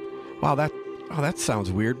going, wow, that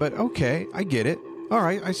sounds weird, but okay, I get it. All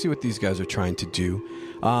right, I see what these guys are trying to do.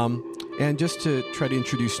 And just to try to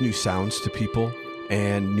introduce new sounds to people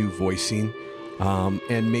and new voicing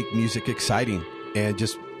and make music exciting and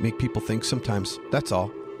just make people think sometimes. That's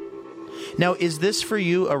all. Now, is this for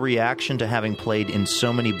you a reaction to having played in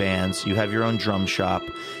so many bands? You have your own drum shop.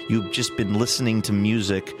 You've just been listening to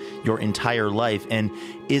music your entire life. And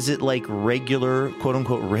is it like regular,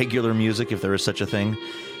 quote-unquote, regular music, if there is such a thing?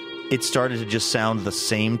 It started to just sound the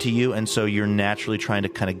same to you, and so you're naturally trying to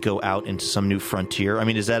kind of go out into some new frontier? I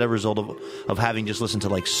mean, is that a result of having just listened to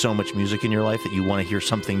like so much music in your life that you want to hear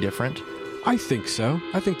something different? I think so.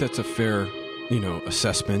 I think that's a fair,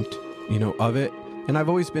 assessment, of it. And I've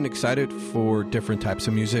always been excited for different types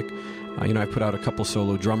of music. I put out a couple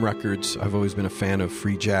solo drum records. I've always been a fan of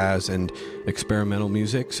free jazz and experimental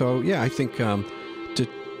music. So, yeah, I think to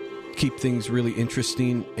keep things really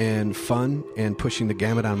interesting and fun and pushing the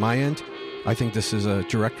gamut on my end, I think this is a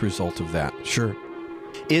direct result of that. Sure.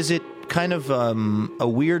 Is it kind of a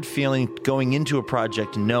weird feeling going into a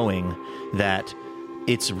project knowing that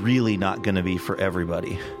it's really not going to be for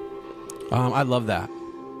everybody? I love that.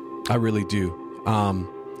 I really do.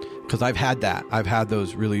 Because I've had that. I've had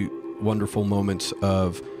those really wonderful moments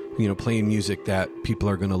of, playing music that people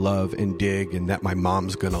are going to love and dig and that my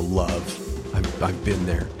mom's going to love. I've been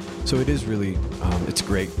there. So it is really, it's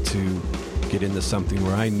great to get into something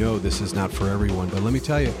where I know this is not for everyone. But let me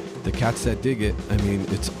tell you, the cats that dig it,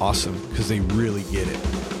 it's awesome because they really get it,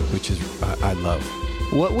 which is, I love.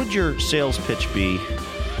 What would your sales pitch be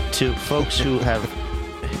to folks who have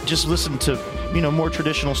just listened to, more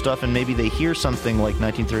traditional stuff and maybe they hear something like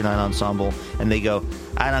 1939 Ensemble and they go,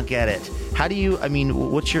 I don't get it. How do you,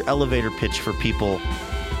 what's your elevator pitch for people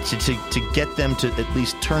to get them to at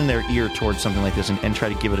least turn their ear towards something like this and try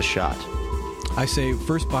to give it a shot? I say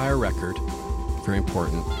first buy a record. Very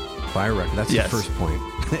important. Buy a record. That's the first point.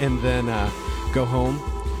 And then go home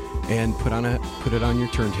and put it on your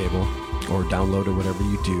turntable or download or whatever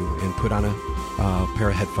you do and put on a pair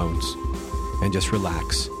of headphones and just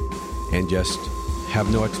relax and just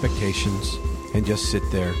have no expectations and just sit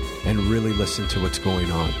there and really listen to what's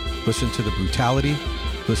going on. Listen to the brutality.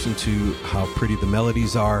 Listen to how pretty the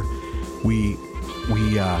melodies are. We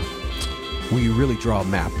really draw a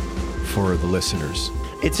map for the listeners.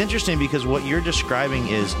 It's interesting because what you're describing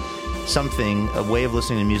is a way of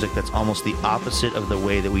listening to music that's almost the opposite of the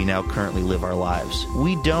way that we now currently live our lives.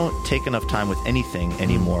 We don't take enough time with anything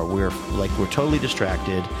anymore. We're totally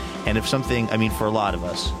distracted. And if something, for a lot of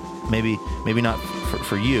us, maybe not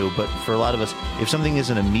for you, but for a lot of us, if something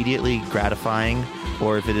isn't immediately gratifying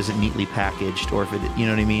or if it isn't neatly packaged or if it, you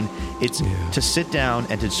know what I mean? It's to sit down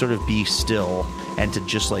and to sort of be still and to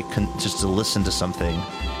just just to listen to something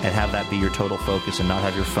and have that be your total focus and not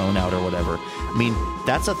have your phone out or whatever.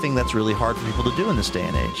 That's a thing that's really hard for people to do in this day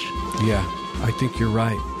and age. Yeah, I think you're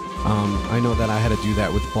right. I know that I had to do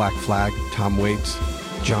that with Black Flag, Tom Waits,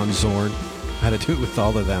 John Zorn. I had to do it with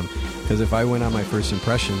all of them. Because if I went on my first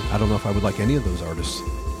impression, I don't know if I would like any of those artists.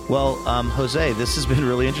 Well, Jose, this has been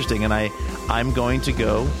really interesting, and I'm going to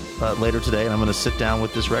go later today, and I'm going to sit down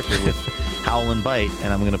with this record with Howl and Bite,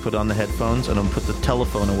 and I'm going to put on the headphones, and I'm going to put the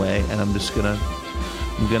telephone away, and I'm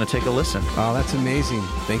going to take a listen. Oh, that's amazing.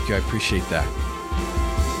 Thank you. I appreciate that.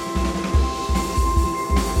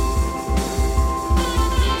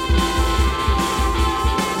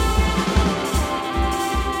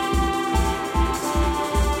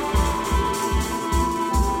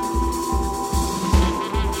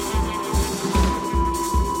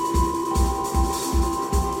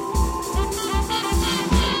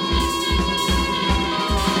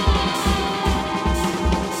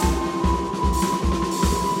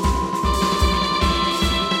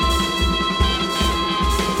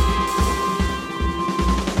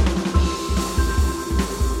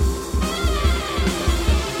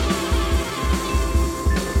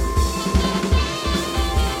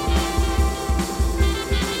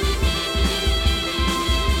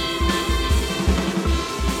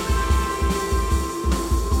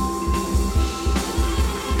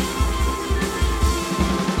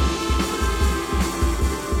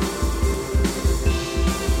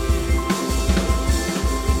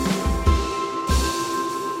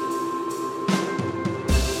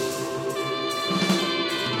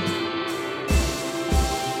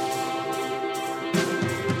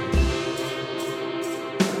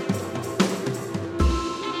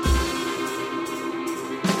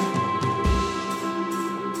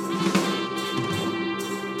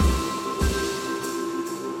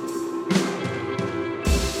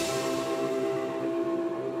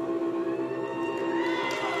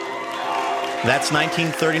 That's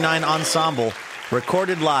 1939 Ensemble,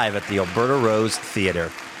 recorded live at the Alberta Rose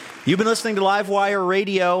Theatre. You've been listening to Livewire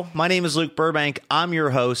Radio. My name is Luke Burbank. I'm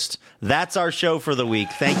your host. That's our show for the week.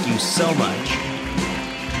 Thank you so much.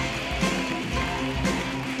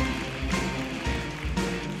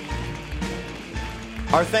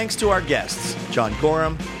 Our thanks to our guests, John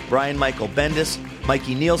Gorham, Brian Michael Bendis,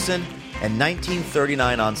 Mikey Nielsen, and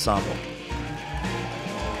 1939 Ensemble.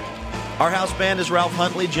 Our house band is Ralph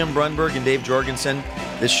Huntley, Jim Brunberg, and Dave Jorgensen.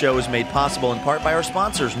 This show is made possible in part by our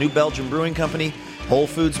sponsors, New Belgium Brewing Company, Whole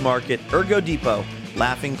Foods Market, Ergo Depot,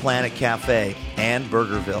 Laughing Planet Cafe, and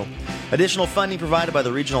Burgerville. Additional funding provided by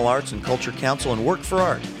the Regional Arts and Culture Council and Work for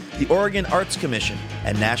Art. the Oregon Arts Commission,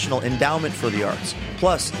 and National Endowment for the Arts.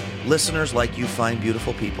 Plus, listeners like you find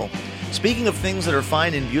beautiful people. Speaking of things that are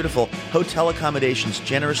fine and beautiful, hotel accommodations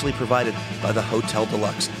generously provided by the Hotel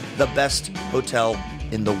Deluxe, the best hotel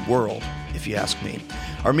in the world, if you ask me.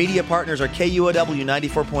 Our media partners are KUOW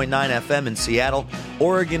 94.9 FM in Seattle,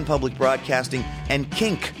 Oregon Public Broadcasting, and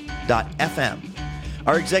Kink.FM.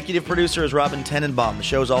 Our executive producer is Robin Tenenbaum. The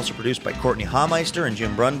show is also produced by Courtney Haumeister and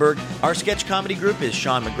Jim Brunberg. Our sketch comedy group is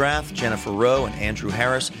Sean McGrath, Jennifer Rowe, and Andrew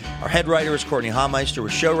Harris. Our head writer is Courtney Haumeister,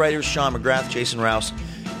 with show writers Sean McGrath, Jason Rouse,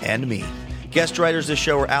 and me. Guest writers this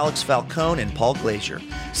show are Alex Falcone and Paul Glazier.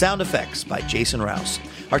 Sound effects by Jason Rouse.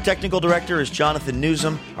 Our technical director is Jonathan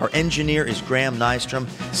Newsom. Our engineer is Graham Nystrom.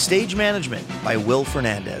 Stage management by Will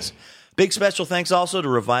Fernandez. Big special thanks also to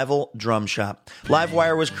Revival Drum Shop.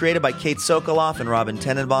 Livewire was created by Kate Sokoloff and Robin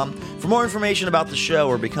Tenenbaum. For more information about the show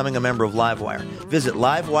or becoming a member of Livewire, visit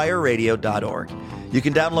livewireradio.org. You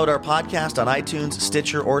can download our podcast on iTunes,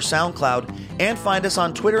 Stitcher, or SoundCloud, and find us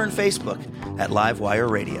on Twitter and Facebook at Livewire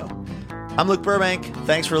Radio. I'm Luke Burbank.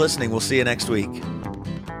 Thanks for listening. We'll see you next week.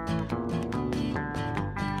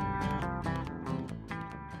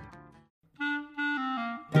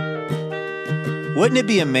 Wouldn't it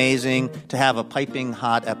be amazing to have a piping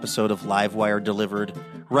hot episode of Livewire delivered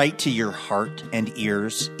right to your heart and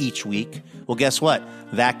ears each week? Well, guess what?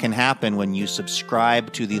 That can happen when you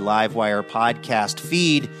subscribe to the Livewire podcast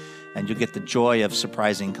feed, and you'll get the joy of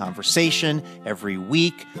surprising conversation every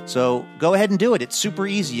week. So go ahead and do it. It's super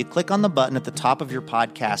easy. You click on the button at the top of your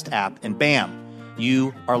podcast app, and bam,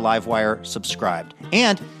 you are Livewire subscribed.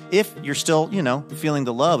 And if you're still, feeling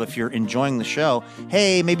the love, if you're enjoying the show,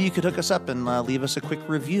 hey, maybe you could hook us up and leave us a quick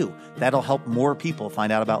review. That'll help more people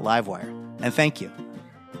find out about Livewire. And thank you.